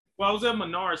Depot? Well, I was at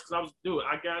Menards because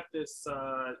I got this,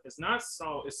 it's not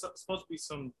salt. It's supposed to be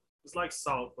it's like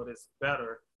salt, but it's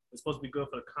better. It's supposed to be good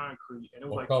for the concrete. And it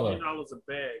was $20 a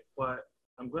bag. But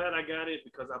I'm glad I got it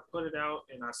because I put it out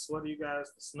and I swear to you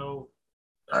guys, the snow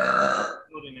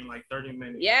in like 30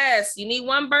 minutes. Yes, you need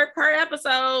one burp per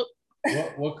episode.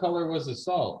 What color was the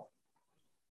salt?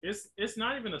 It's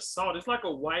not even a salt. It's like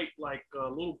a white, like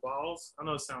little balls. I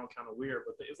know it sounds kind of weird,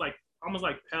 but it's like almost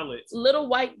like pellets. Little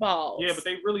white balls. Yeah, but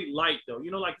they really light though.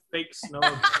 You know, like fake snow.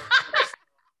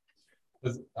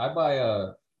 I buy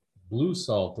a blue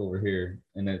salt over here,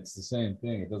 and it's the same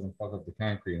thing. It doesn't fuck up the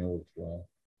concrete, and it works well.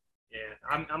 Yeah,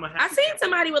 I'm a happy. I seen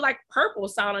somebody with like purple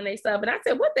salt on their stuff, and I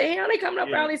said, "What the hell? They coming up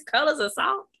with all these colors of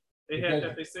salt?" They said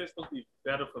it's supposed to be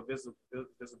better for visibility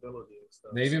and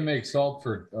stuff. They even make salt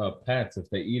for pets. If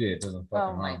they eat it, it doesn't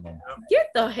fucking harm them.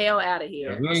 Get the hell out of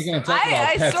here! We ain't gonna talk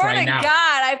about pets I swear right to now. God,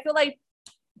 I feel like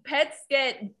pets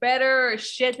get better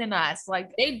shit than us.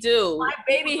 Like They do. my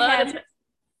baby has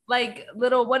like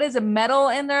little, what is it, metal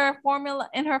in her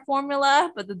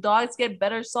formula, but the dogs get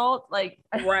better salt. Like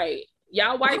right,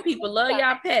 y'all white people love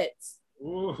y'all pets.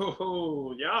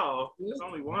 Ooh, y'all. There's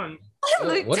only one.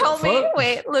 Luke told me.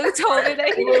 Wait, Luke told me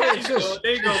that he had.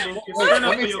 There you go, Lucas.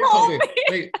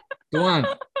 Wait, go on.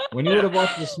 When you would have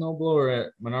bought the snowblower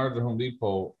at Menards or Home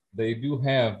Depot, they do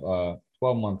have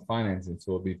 12-month financing,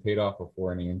 so it'll be paid off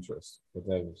before any interest. But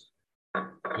that was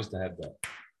just a heads up.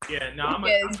 Yeah, no, I'm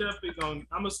definitely going.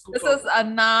 I'm a scoop. This is a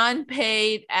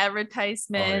non-paid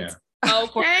advertisement.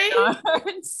 Oh, yeah.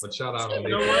 Okay. But shout out Home You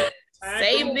know Depot. what?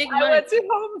 Save big I money. went to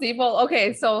Home Depot.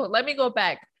 Okay, so let me go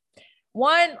back.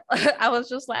 One, I was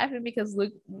just laughing because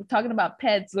Luke, talking about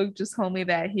pets, Luke just told me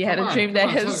that he had a dream that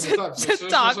his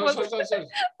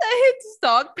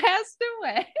dog passed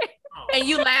away. And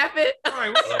you laughing?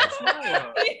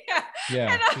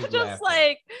 Yeah, and I'm just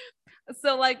like,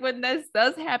 so like when this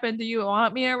does happen, do you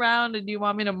want me around or do you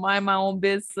want me to mind my own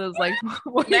business? Like,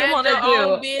 what do you want to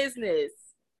do? Business.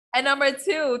 And number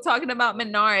two, talking about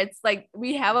Menards, like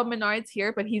we have a Menards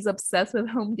here, but he's obsessed with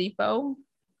Home Depot.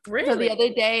 Really? So the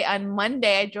other day on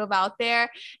Monday, I drove out there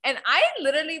and I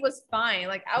literally was fine.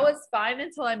 Like I was fine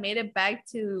until I made it back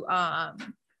to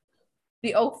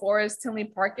the Oak Forest Tinley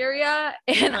Park area,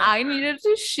 and I needed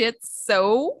to shit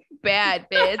so bad,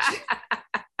 bitch.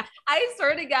 I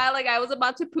swear to God, like I was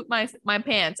about to poop my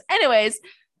pants. Anyways,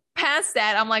 past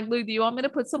that, I'm like, Luke, do you want me to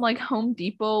put some like Home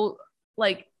Depot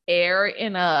like air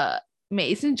in a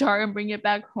mason jar and bring it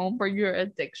back home for your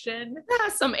addiction?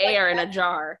 Some air in a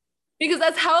jar. Because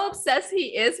that's how obsessed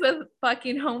he is with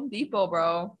fucking Home Depot,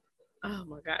 bro. Oh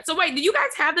my God. So wait, do you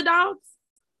guys have the dogs?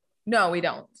 No, we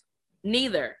don't.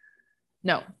 Neither.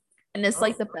 No. And it's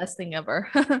like the best thing ever.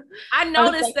 I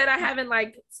noticed that I haven't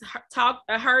like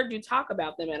heard you talk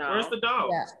about them at all. Where's the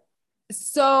dog? Yeah.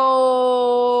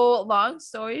 So long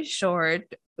story short,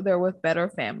 they're with better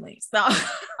families. So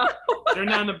they're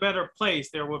not in a better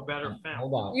place. They're with better families.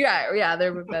 Hold on. Yeah,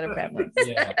 they're with better families.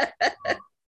 Yeah.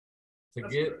 To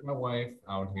get my wife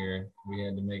out here, we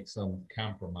had to make some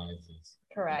compromises.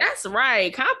 Correct. That's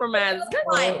right. Compromise. Good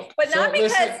one. But not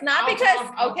because,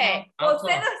 okay. Well,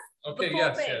 say this. Okay,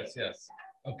 yes.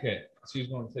 Okay, she's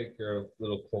going to take care of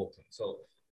little Colton. So,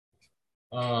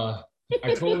 I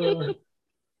told her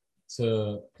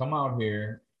to come out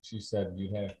here. She said,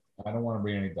 I don't want to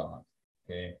bring any dogs.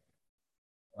 Okay.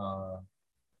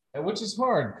 Which is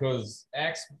hard because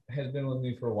Axe has been with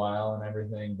me for a while and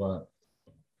everything, but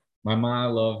my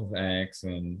mom loved Axe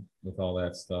and with all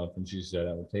that stuff. And she said,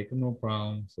 I would take him, no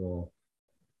problem. So,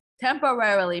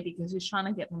 temporarily, because he's trying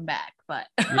to get him back, but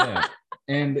yeah.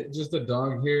 And just a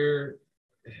dog here.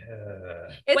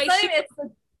 Go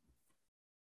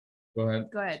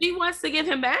ahead. She wants to give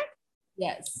him back?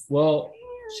 Yes. Well,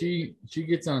 she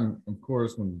gets on, of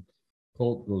course, when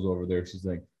Colt goes over there, she's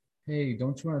like, hey,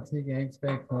 don't you want to take Axe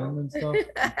back home and stuff?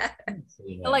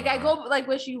 Like I go, like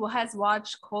when she has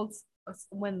watched Colt's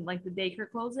when like the daycare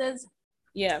closes.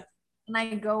 Yeah. And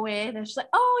I go in and she's like,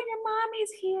 oh, your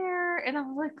mommy's here. And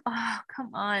I'm like, oh,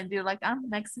 come on, dude. Like, I'm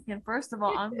Mexican. First of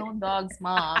all, I'm no dog's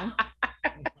mom.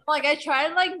 Like, I try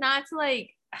like not to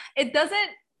like, it doesn't,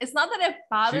 it's not that it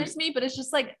bothers me, but it's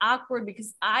just like awkward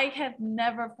because I have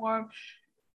never formed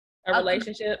a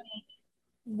relationship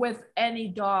with any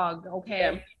dog.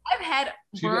 Okay. Yeah. I've had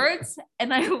birds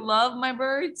and I love my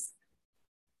birds.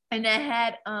 And I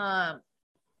had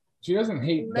she doesn't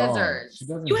hate lizards. Dogs. She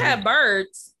doesn't you have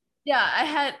birds. Yeah, I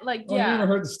had like You never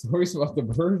heard the stories about the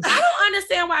birds? I don't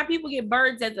understand why people get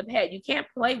birds as a pet. You can't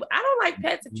play with. I don't like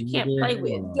pets that you can't play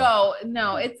with.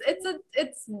 No,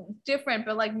 it's different.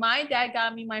 But like my dad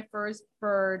got me my first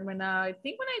bird when I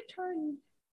turned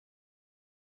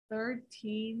 12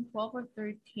 or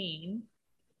 13.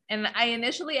 And I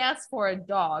initially asked for a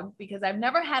dog because I've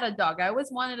never had a dog. I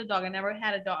always wanted a dog. I never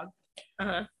had a dog.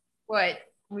 But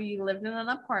we lived in an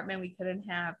apartment. We couldn't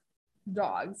have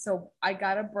dogs. So I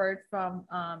got a bird from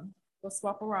the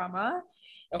Swaparama.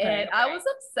 And I was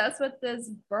obsessed with this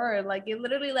bird. Like it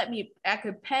literally I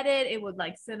could pet it. It would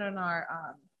like sit on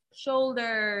our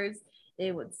shoulders.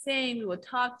 It would sing. We would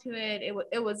talk to it.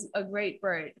 It was a great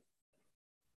bird.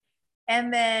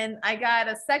 And then I got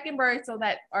a second bird so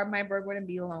that my bird wouldn't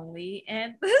be lonely.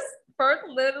 And this bird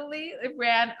literally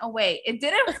ran away. It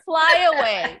didn't fly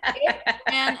away. It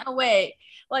ran away.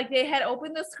 Like they had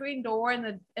opened the screen door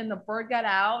and the bird got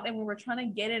out and we were trying to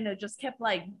get in. It just kept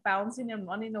like bouncing and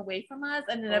running away from us.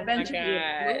 And then eventually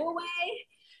it flew away.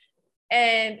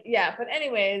 And yeah, but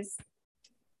anyways,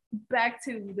 back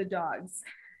to the dogs.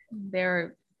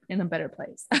 They're in a better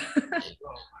place.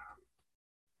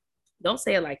 Don't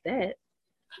say it like that.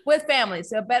 With families,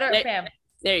 so better family.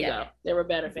 There you go. There were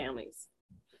better families.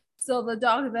 So the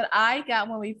dog that I got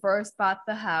when we first bought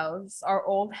the house, our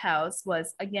old house,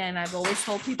 was, again, I've always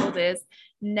told people this,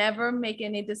 never make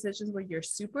any decisions when you're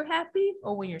super happy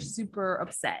or when you're super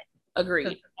upset. Agreed.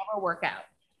 Never work out.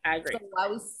 I agree. So I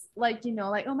was like,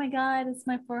 like, oh my God, it's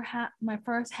my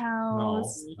first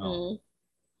house. No.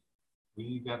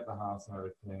 We got the house and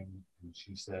everything, and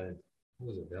she said, what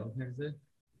was it, Valentine's Day?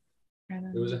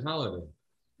 It was a holiday.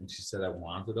 And she said, I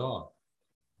want a dog.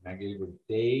 And I gave her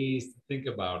days to think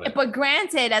about it. But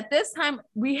granted, at this time,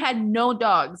 we had no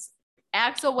dogs.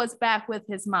 Axel was back with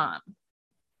his mom.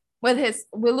 With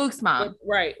Luke's mom.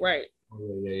 Right.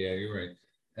 Oh, yeah, you're right.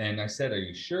 And I said, are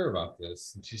you sure about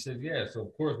this? And she said, yeah. So,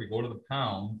 of course, we go to the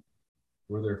pound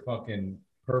where they're fucking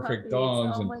perfect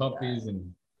dogs and puppies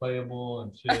and playable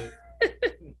and shit.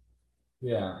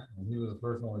 Yeah. And he was the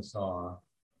first one we saw.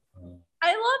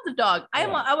 I love the dog.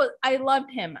 I loved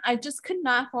him. I just could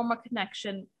not form a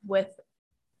connection with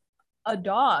a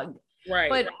dog. Right.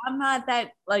 But I'm not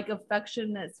that like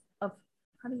affectionate of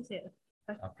how do you say it?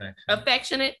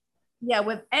 Affectionate. Yeah,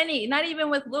 with not even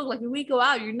with Luke. Like when we go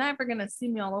out, you're never gonna see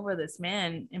me all over this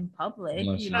man in public.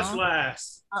 That's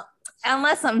last.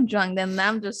 Unless I'm drunk, then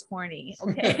I'm just horny.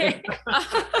 Okay.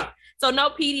 So no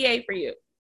PDA for you.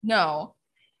 No.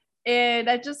 And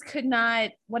I just could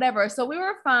not, whatever. So we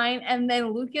were fine. And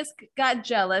then Lucas got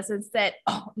jealous and said,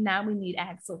 oh, now we need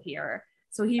Axel here.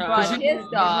 So he brought his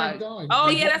dog. Oh,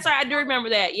 yeah, that's right. I do remember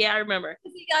that. Yeah, I remember.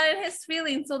 He got in his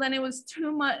feelings. So then it was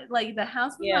too much. Like the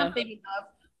house was not big enough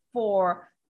for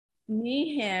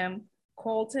me, him,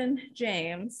 Colton,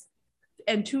 James,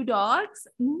 and 2 dogs.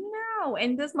 No.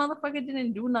 And this motherfucker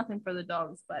didn't do nothing for the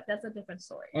dogs, but that's a different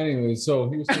story. Anyway, so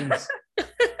Houston's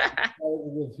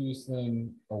with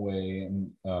Houston away,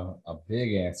 and a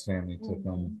big ass family took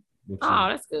them.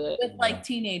 That's good. With like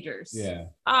teenagers. Yeah.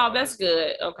 Oh, that's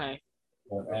good. Okay.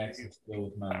 But Max is still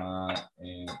with my mom,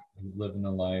 and he's living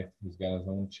the life. He's got his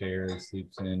own chair, he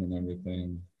sleeps in, and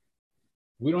everything.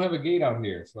 We don't have a gate out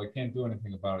here, so I can't do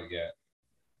anything about it yet.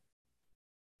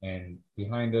 And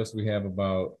behind us, we have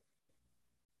about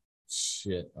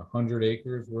 100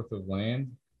 acres worth of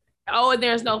land. Oh, and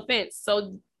there's no fence,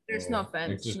 so there's no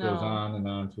fence. It just goes on and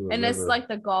on to a and river. It's like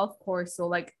the golf course, so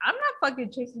like I'm not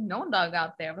fucking chasing no dog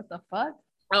out there. What the fuck?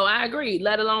 Oh, I agree.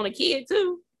 Let alone a kid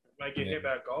too. Might get hit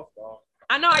by a golf ball.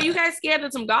 I know. Are you guys scared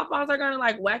that some golf balls are gonna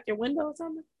like whack your window or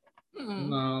something?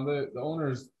 No,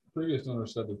 the previous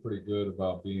owners said they're pretty good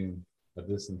about being a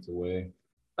distance away.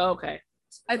 Okay.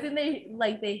 I think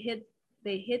they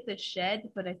hit the shed,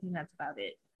 but I think that's about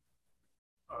it.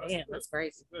 Damn, that's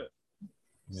crazy.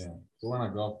 Yeah, so we're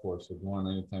on a golf course, so go on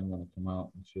anytime you want to come out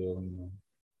and chill,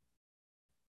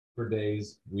 for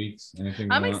days, weeks,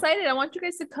 anything. I'm excited. I want you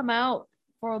guys to come out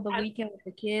for the weekend with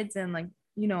the kids, and like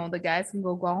the guys can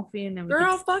go golfing and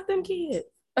fuck them kids.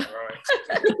 Right.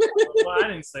 Well, I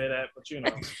didn't say that, but you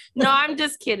know. No, I'm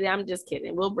just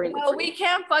kidding. We'll bring Well, it. we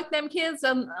can't fuck them kids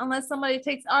unless somebody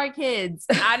takes our kids.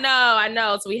 I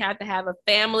know. So we have to have a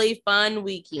family fun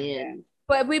weekend.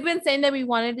 But we've been saying that we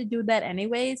wanted to do that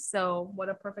anyway. So what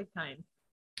a perfect time.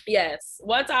 Yes.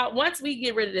 Once we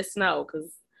get rid of the snow,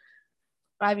 because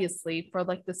obviously for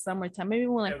like the summertime, maybe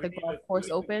when like the golf course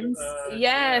opens.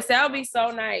 Yes, that would be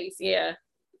so nice. Yeah.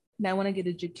 Now I want to get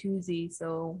a jacuzzi,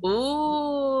 so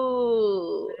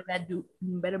ooh,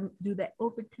 better do that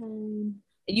overtime.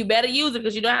 You better use it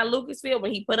because you know how Lucas feel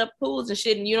when he put up pools and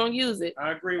shit and you don't use it.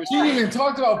 I agree with you. you. You even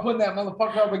talked about putting that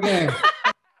motherfucker up again.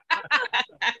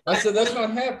 I said that's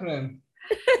not happening.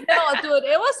 No, dude,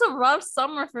 it was a rough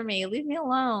summer for me. Leave me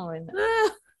alone.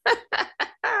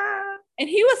 And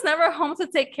he was never home to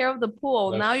take care of the pool.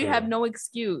 That's now true. You have no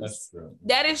excuse. That's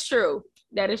true.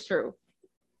 That is true.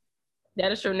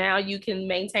 Now you can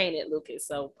maintain it, Lucas.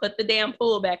 So put the damn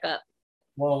pool back up.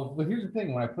 Well, but here's the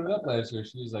thing. When I put it up last year,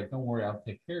 she was like, "Don't worry, I'll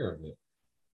take care of it."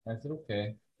 I said,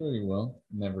 "Okay, sure you will."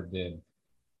 Never did.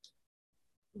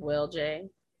 Well, Jay,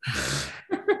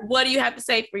 what do you have to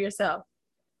say for yourself?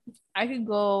 I could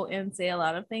go and say a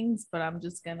lot of things, but I'm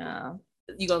just gonna.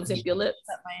 You gonna tip your lips?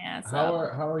 Set my ass How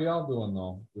up. are y'all doing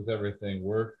though with everything?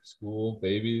 Work, school,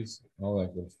 babies, all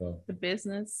that good stuff. The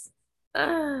business.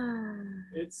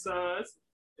 It's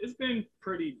been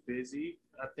pretty busy.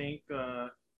 I think.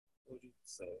 What would you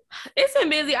say? It's been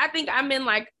busy. I think I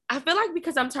feel like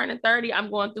because I'm turning 30, I'm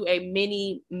going through a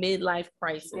mini midlife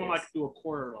crisis. Going like through a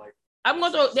quarter life. I'm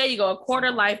going through, there you go, a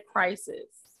quarter life crisis.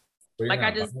 Like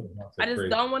I just crazy.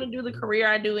 don't want to do the career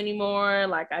I do anymore.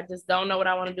 Like I just don't know what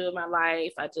I want to do with my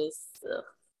life. I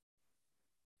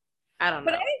don't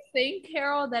know. But I think,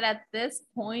 Carol, that at this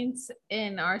point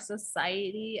in our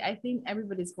society, I think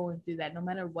everybody's going through that, no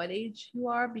matter what age you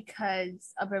are,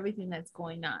 because of everything that's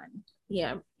going on.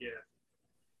 Yeah.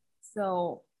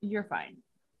 So you're fine.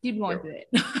 Keep going through it.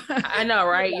 I know,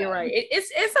 right? You're right.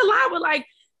 It's a lot with like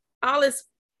all this.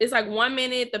 It's like 1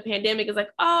 minute the pandemic is like,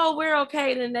 oh, we're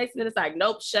okay. And the next minute it's like,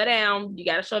 nope, shut down. You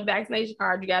got to show a vaccination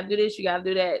card. You got to do this. You got to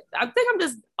do that. I think I'm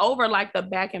just over like the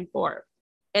back and forth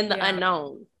and the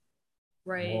unknown.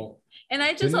 Right. Well, and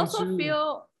I just also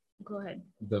feel, go ahead.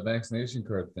 The vaccination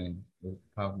card thing, the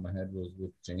top of my head was with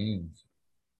James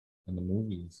in the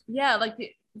movies. Yeah, like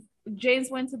James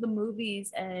went to the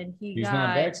movies and he's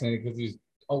not vaccinated because he's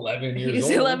 11 years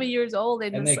old. He's 11 years old.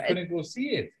 And they couldn't go see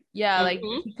it. Yeah, like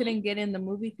he couldn't get in the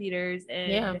movie theaters.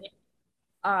 And it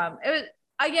was,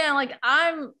 again, like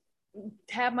I'm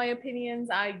have my opinions.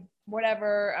 I'm not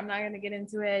gonna get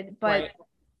into it, but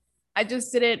I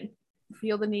just didn't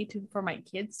feel the need for my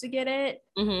kids to get it.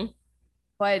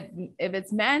 But if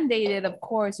it's mandated, of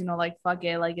course, like fuck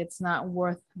it, like it's not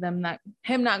worth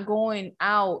him not going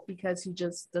out because he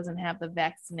just doesn't have the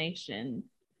vaccination.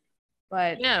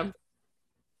 But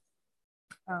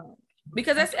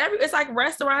because it's like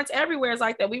restaurants everywhere. It's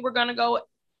like that. We were gonna go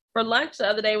for lunch the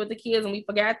other day with the kids and we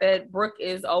forgot that Brooke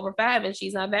is over 5 and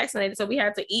she's not vaccinated, so we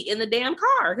had to eat in the damn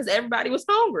car because everybody was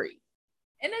hungry.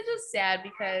 And it's just sad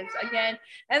because again,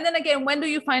 when do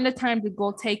you find the time to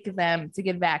go take them to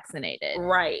get vaccinated?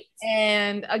 Right.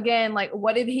 And again, like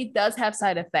what if he does have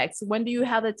side effects? When do you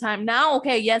have the time? Now,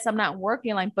 okay, yes, I'm not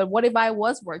working, like, but what if I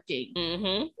was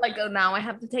working? Like, now I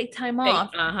have to take time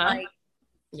off. Like,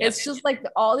 it's just like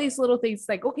all these little things,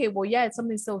 like, okay, well, yeah, it's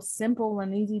something so simple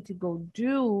and easy to go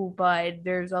do, but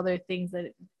there's other things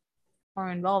that are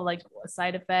involved, like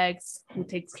side effects, who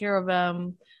takes care of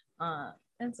them,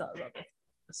 and so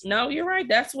no, you're right.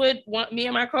 That's what me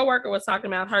and my coworker was talking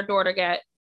about. Her daughter got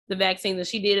the vaccine and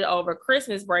she did it over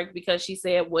Christmas break because she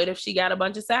said, what if she got a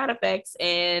bunch of side effects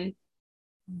and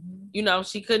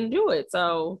she couldn't do it?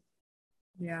 So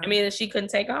I mean, she couldn't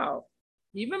take off.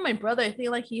 Even my brother, I think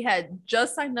like he had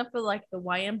just signed up for like the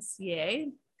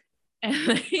YMCA and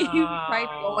he tried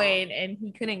going and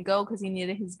he couldn't go because he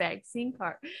needed his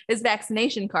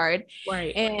vaccination card.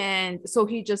 Right. And so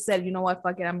he just said, you know what,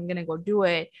 fuck it, I'm gonna go do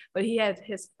it. But he had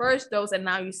his first dose and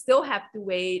now you still have to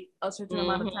wait a certain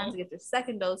amount of time to get your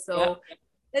second dose. So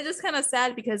it's just kind of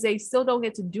sad because they still don't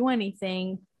get to do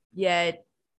anything yet.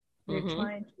 They're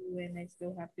trying to, and they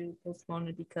still have to postpone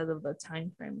it because of the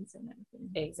time frames and everything.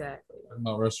 Exactly.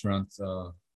 About restaurants,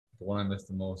 the one I miss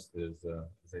the most is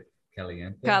it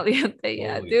Caliente? Caliente,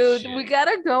 yeah. Holy dude, shit. we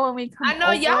gotta go when we come. I know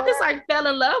over. y'all just like fell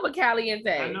in love with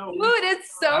Caliente. I know. Dude,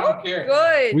 it's so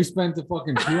good. We spent the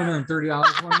fucking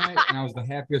 $230 one night, and I was the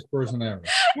happiest person ever.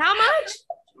 How much?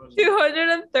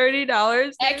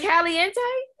 $230 at Caliente?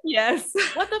 Yes.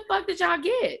 What the fuck did y'all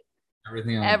get?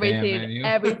 Everything on the damn menu.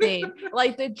 Everything.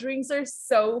 Like the drinks are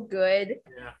so good.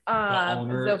 Yeah.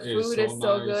 The food is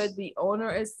so good. The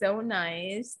owner is so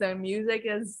nice. The music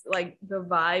is like the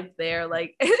vibe there.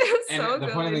 Like it's so good.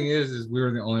 The funny thing is we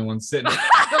were the only ones sitting.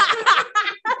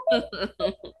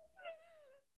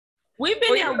 We've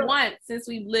been there once since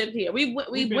we've lived here. We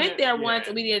went there once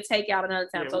and we didn't take out another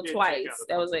time. So twice.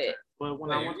 That was it. But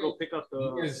when I went to go pick up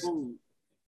the food.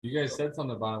 You guys said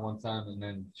something about it one time, and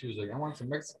then she was like, "I want some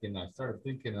Mexican." I started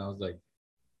thinking, I was like,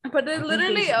 "But it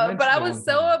literally." But I was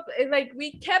so up, like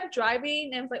we kept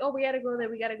driving, and it's like, "Oh, we gotta go there.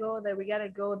 We gotta go there. We gotta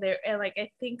go there." And like I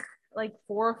think like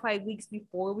 4 or 5 weeks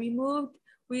before we moved,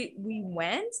 we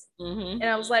went, and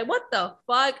I was like, "What the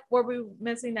fuck were we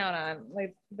missing out on?"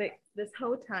 Like this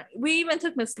whole time, we even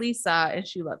took Miss Lisa, and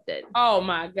she loved it. Oh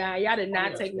my god, y'all did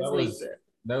not take Miss Lisa.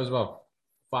 That was about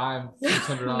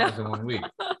 $500-$600 in 1 week.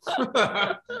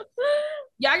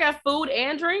 Y'all got food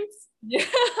and drinks? Yeah.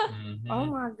 Oh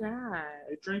my god.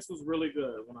 The drinks was really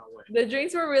good when I went. The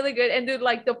drinks were really good. And dude,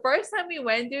 like the first time we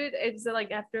went, dude, it's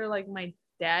like after like my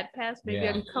dad passed, maybe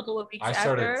a couple of weeks after. I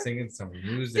started singing some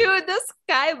music. Dude, this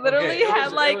guy literally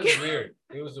had like it was weird.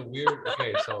 It was a weird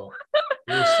so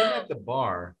we were sitting at the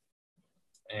bar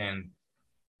and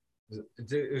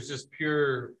it was just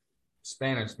pure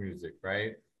Spanish music,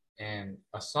 right? And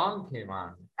a song came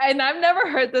on. And I've never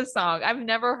heard this song. I've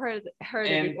never heard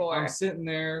it before. I'm sitting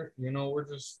there, we're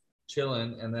just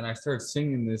chilling, and then I started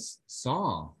singing this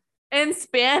song. In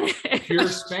Spanish. Pure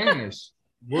Spanish.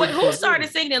 Wait, who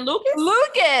started singing? Lucas?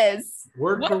 Lucas!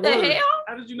 Word what for the word. hell?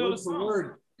 How did you know the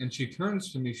song? And she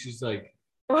turns to me, she's like,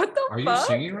 "What the fuck? Are you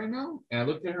singing right now?" And I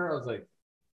looked at her, I was like,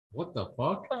 "What the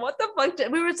fuck? What the fuck?"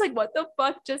 We were just like, "What the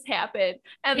fuck just happened?"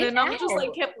 And then I just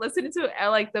like kept listening to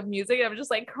like the music. And I was just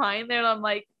like crying there, and I'm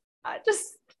like,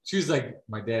 She's like,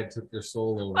 "My dad took their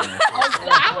soul over."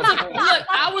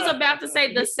 I was about to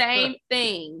say the same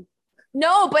thing.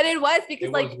 No, but it was because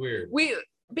it was weird.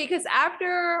 Because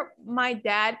after my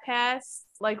dad passed,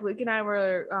 like Luke and I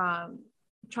were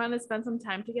trying to spend some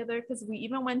time together because we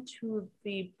even went to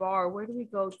the bar. Where did we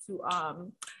go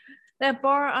to? That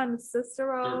bar on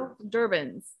Cicero,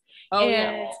 Durbin's. Oh,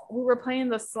 and we were playing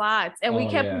the slots and we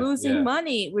kept losing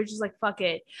money. We're just like, fuck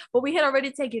it. But we had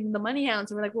already taken the money out.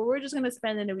 So we're like, well, we're just going to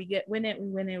spend it. And we win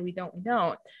it, we don't.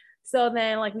 So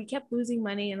then like we kept losing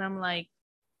money. And I'm like,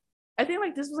 I think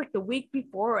like this was like the week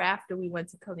before or after we went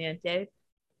to Caliente.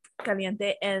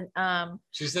 And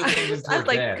she said I was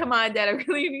like, dad. Come on, Dad, I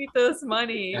really need this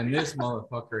money. And this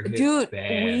motherfucker hit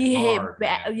we hit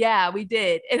bad. Yeah, we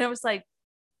did. And I was like,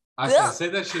 I said, say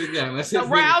that shit again. Let's I was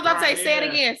about to say it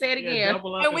again. Say it again.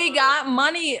 And we got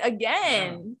money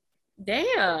again.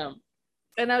 Damn.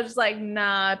 And I was just like,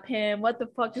 nah, Pim, what the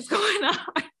fuck is going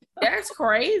on? That's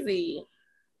crazy.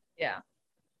 Yeah.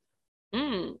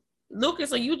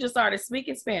 Lucas, so you just started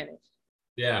speaking Spanish.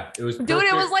 Yeah, it was perfect. Dude,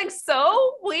 it was like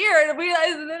so weird. We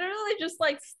literally just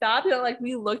like stopped and like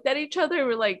we looked at each other and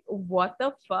we're like, what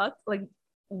the fuck? Like,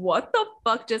 what the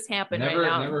fuck just happened right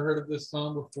now? Never heard of this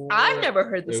song before. I've never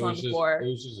heard this song before. It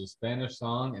was just a Spanish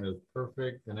song and it was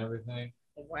perfect and everything.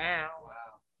 Wow.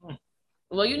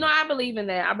 Well, I believe in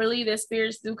that. I believe that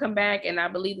spirits do come back, and I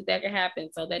believe that can happen.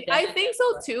 So that I think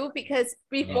so too, because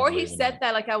before he said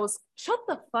that, like I was shut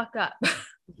the fuck up.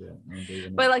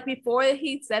 But like before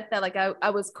he said that, like I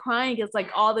was crying because like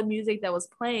all the music that was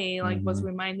playing like was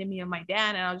reminding me of my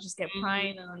dad, and I was just kept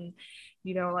crying, and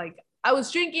like I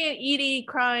was drinking, eating,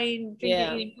 crying,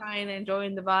 crying,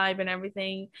 enjoying the vibe and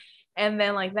everything. And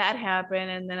then like that happened,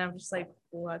 and then I'm just like,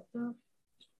 what the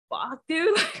fuck,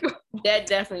 dude? That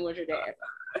definitely was your dad.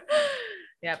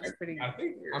 Yeah, it's pretty. I'm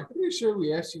pretty sure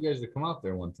we asked you guys to come out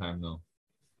there one time though.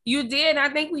 You did. I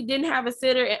think we didn't have a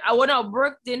sitter. No,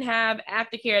 Brooke didn't have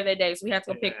aftercare that day, so we had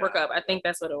to go pick Brooke up. I think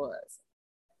that's what it was.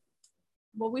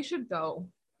 Well, we should go.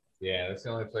 Yeah, that's the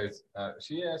only place.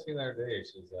 She asked me the other day.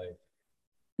 She's like,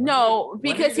 no,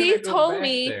 because he told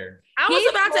me. There? I was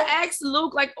about to ask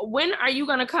Luke, like, when are you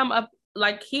gonna come up?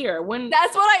 Like here, when?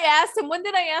 That's what I asked him. When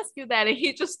did I ask you that? And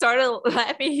he just started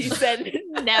laughing. He said,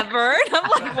 "Never." And I'm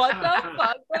like, "What the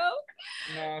fuck, bro?"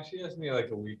 Nah, she asked me like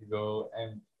a week ago,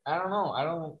 and I don't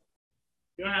know.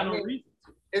 You don't have no reason.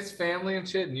 It's family and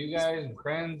shit, and you guys and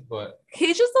friends, but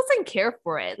he just doesn't care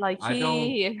for it. Like I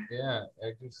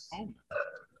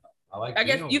like. I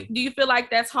guess do you feel like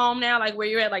that's home now? Like where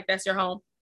you're at, like that's your home?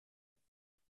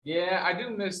 Yeah, I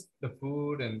do miss the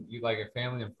food and you like a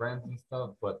family and friends and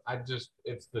stuff, but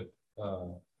it's the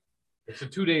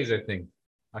 2 days. I think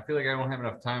I feel like I don't have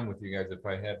enough time with you guys if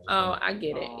I had. I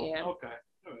get it. Yeah. Okay,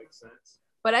 that makes sense.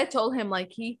 But I told him,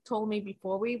 like, he told me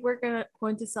before we were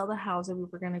going to sell the house and we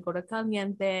were gonna go to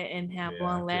Caliente and have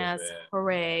one last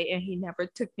hooray, and he never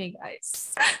took me,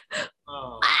 guys.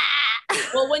 Oh.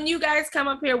 Well, when you guys come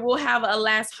up here, we'll have a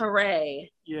last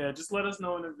hooray. Yeah, just let us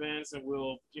know in advance and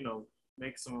we'll,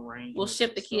 make some arrangements. We'll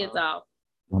ship the kids off.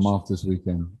 I'm off this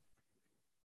weekend.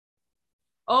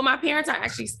 Oh, my parents are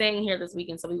actually staying here this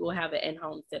weekend, so we will have an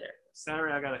in-home sitter.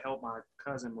 Saturday, I gotta help my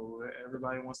cousin move.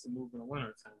 Everybody wants to move in the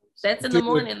winter time. So. That's in the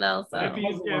morning though.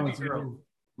 So.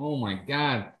 Oh my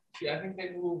God! Yeah, I think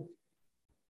they moved.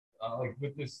 Like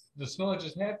with the snow that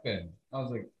just happened. I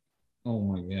was like, oh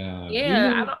my God.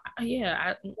 Yeah,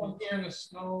 I went there in the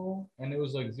snow, and it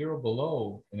was like 0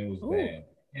 below, and it was bad.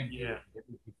 Yeah,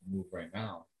 people move right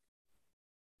now.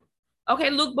 Okay,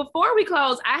 Luke. Before we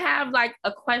close, I have like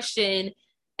a question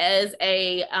as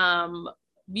a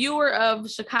viewer of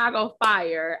Chicago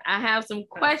Fire. I have some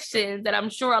questions that I'm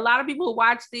sure a lot of people who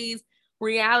watch these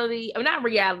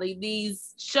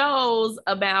these shows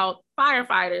about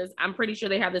firefighters, I'm pretty sure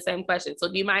they have the same questions.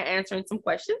 So do you mind answering some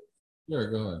questions? Sure,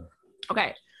 go ahead.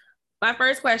 Okay. My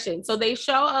first question. So they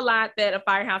show a lot that a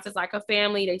firehouse is like a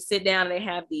family. They sit down and they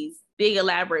have these big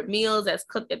elaborate meals that's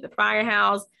cooked at the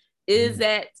firehouse. Is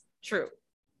that true?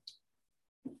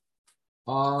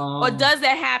 Or does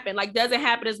that happen? Like, does it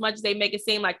happen as much as they make it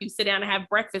seem? Like you sit down and have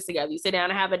breakfast together, you sit down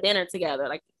and have a dinner together.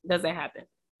 Like, does that happen?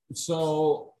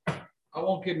 So I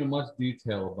won't get into much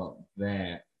detail about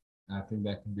that. I think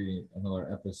that can be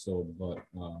another episode, but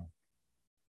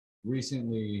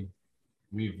recently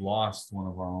we've lost one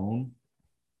of our own,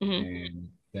 and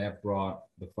that brought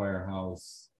the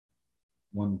firehouse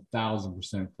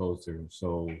 1000% closer.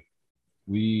 So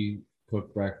we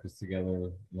cook breakfast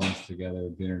together, lunch together,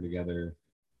 dinner together,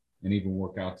 and even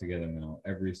work out together now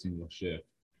every single shift,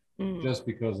 just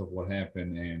because of what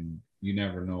happened. And you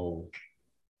never know,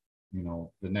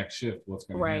 the next shift, what's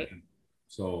going to happen.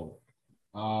 So,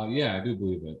 yeah, I do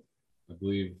believe it. I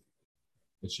believe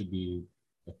it should be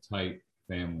a tight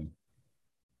family.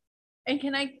 And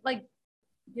can I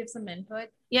give some input?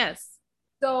 Yes.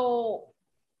 So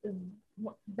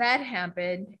that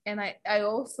happened, and I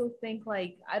also think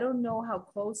I don't know how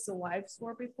close the wives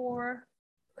were before,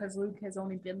 because Luke has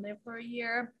only been there for a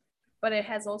year, but it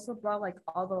has also brought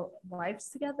all the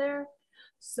wives together.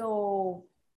 So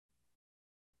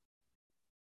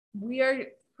we are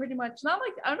pretty much not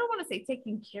I don't want to say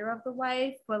taking care of the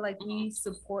wife, but we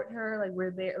support her.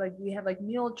 We're there. We have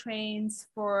meal trains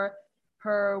for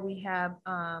her. We have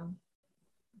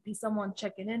be someone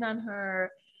checking in on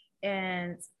her,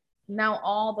 and now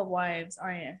all the wives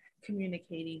are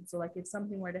communicating. So if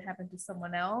something were to happen to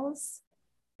someone else,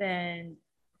 then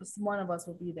one of us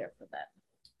will be there for them.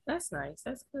 That's nice.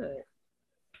 That's good.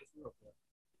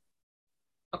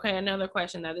 Okay, another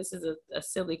question. Now this is a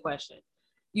silly question.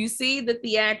 You see the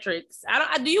theatrics.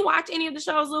 Do you watch any of the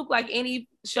shows, Luke? Like any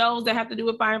shows that have to do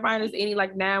with firefighters? Any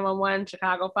 911,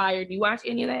 Chicago Fire? Do you watch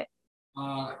any of that?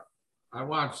 I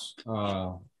watched.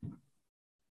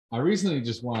 I recently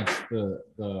just watched the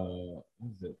what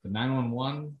is it? The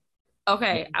 911.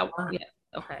 Okay.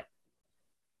 Okay.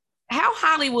 How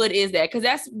Hollywood is that? Because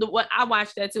that's what I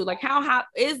watched that too. How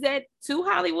is that too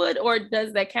Hollywood, or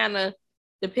does that kind of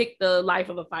depict the life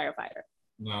of a firefighter?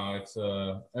 No, it's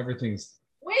everything's.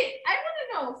 Wait, I want to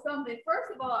know something.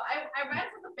 First of all, I ran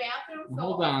to the bathroom. So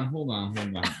hold on.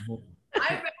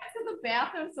 I ran to the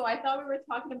bathroom, so I thought we were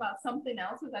talking about something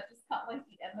else. Was that just caught the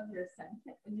end of your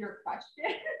sentence, your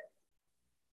question?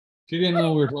 She didn't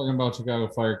know we were talking about Chicago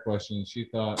Fire questions. She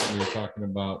thought we were talking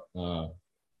about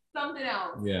something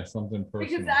else. Yeah, something personal.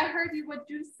 Because I heard what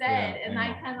you said, and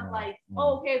I kind of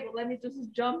okay, well, let me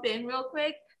just jump in real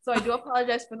quick. So I do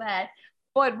apologize for that.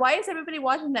 But why is everybody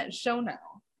watching that show now?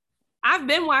 I've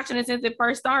been watching it since it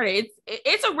first started.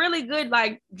 It's a really good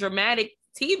dramatic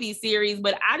TV series,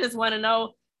 but I just want to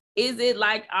know, is it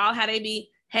all how they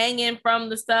be hanging from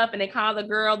the stuff and they call the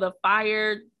girl the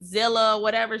Firezilla,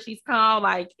 whatever she's called?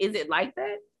 Is it like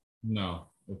that? No,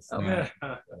 it's okay.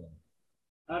 Not.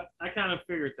 I kind of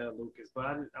figured that, Lucas, but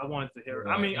I wanted to hear.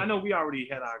 I mean, I know we already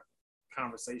had our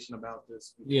conversation about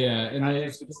this. Yeah, and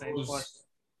in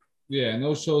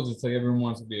those shows, it's everyone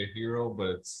wants to be a hero, but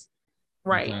it's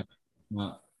right.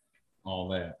 Not all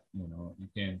that. You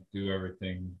can't do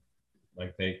everything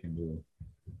like they can do.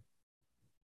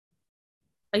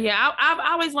 Yeah, I've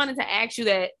always wanted to ask you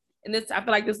that, and I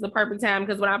feel like this is the perfect time,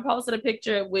 because when I posted a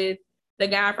picture with the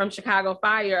guy from Chicago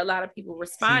Fire, a lot of people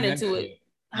responded to it.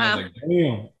 I was like,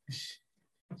 damn.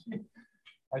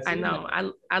 I know.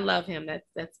 I love him.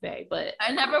 That's bae. But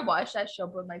I never watched that show,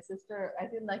 but my sister, I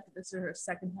think like this is her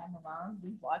second time around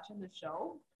watching the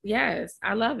show. yes,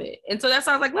 I love it. And so that's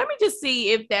why I was like, let me just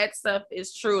see if that stuff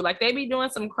is true. Like they be doing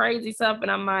some crazy stuff,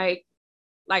 and I'm like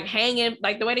hanging,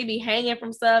 like the way they be hanging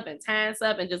from stuff and tying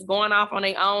stuff and just going off on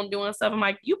their own doing stuff. I'm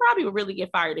like, you probably would really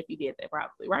get fired if you did that,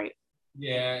 probably, right?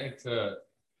 Yeah, it's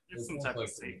some type of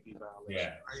safety violation.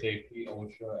 Yeah, right? safety,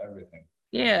 OSHA, everything.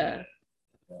 Yeah.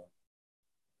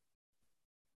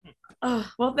 Oh,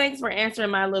 well, thanks for answering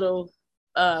my little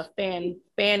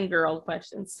fangirl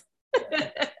questions.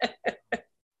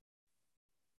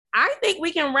 I think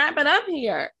we can wrap it up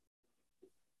here.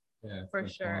 Yeah, For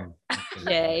sure.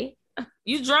 Jay,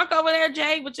 you drunk over there,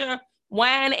 Jay, with your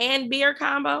wine and beer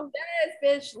combo?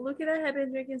 Yes, bitch. Look at that. I've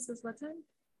been drinking since what time?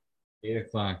 8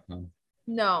 o'clock. Huh?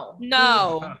 No.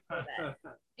 No.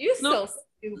 You so Luke,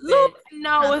 stupid. Luke,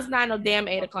 no, it's not no damn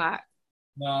 8 o'clock.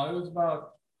 No, it was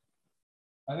about,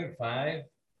 I think 5.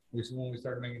 Which is when we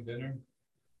started making dinner.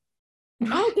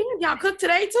 Oh, damn, y'all cooked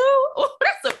today too? Oh,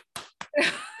 that's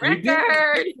a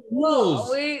record.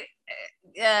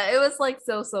 Yeah, it was like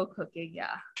so cooking.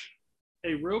 Yeah.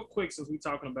 Hey, real quick, since we're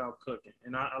talking about cooking,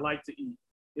 and I like to eat.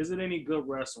 Is it any good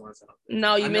restaurants out there?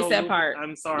 No, you missed that part.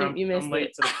 I'm sorry, You missed I'm late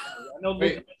it. to the party. I know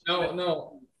Wait, Luke.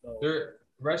 no. There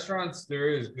restaurants, there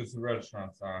is good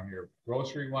restaurants around here.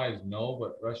 Grocery wise, no,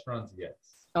 but restaurants, yes.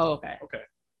 Oh, okay.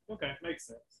 Okay, makes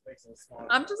sense.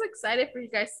 I'm just excited for you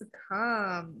guys to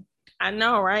come. I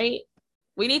know, right?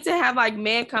 We need to have like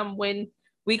men come when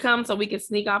we come so we can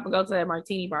sneak off and go to that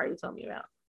martini bar you told me about.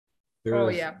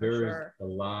 For a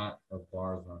lot of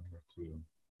bars on here too.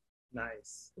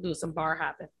 Nice. Do some bar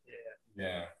hopping.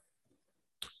 Yeah.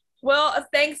 Well,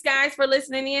 thanks guys for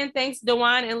listening in. Thanks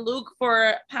Dewan and Luke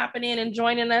for popping in and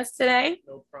joining us today.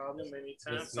 No problem.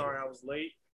 Anytime. Sorry I was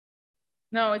late.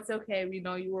 No, it's okay. We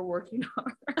know you were working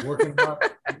hard. Working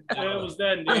hard. Yeah, it was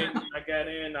that, and then I got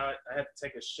in. I had to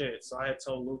take a shit, so I had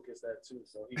told Lucas that too.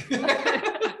 So he.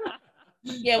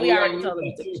 Yeah, we already told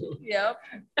him to. Yep.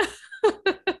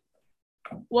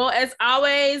 Well, as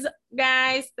always,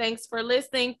 guys, thanks for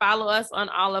listening. Follow us on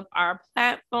all of our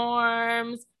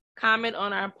platforms. Comment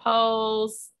on our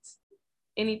posts.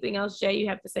 Anything else, Jay, you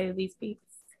have to say to these people?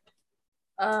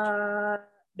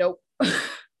 Nope.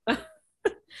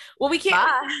 Well, we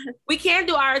can't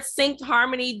do our synced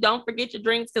harmony. Don't forget your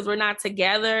drinks because we're not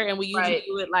together and we usually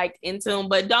do it like in tune,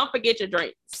 but don't forget your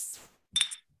drinks.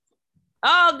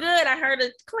 Oh, good. I heard a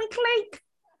clink, clink.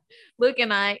 Luke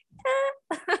and I.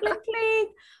 Clink, clink.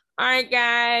 All right,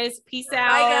 guys. Peace out.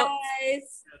 Bye,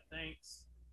 guys. Yeah, thanks.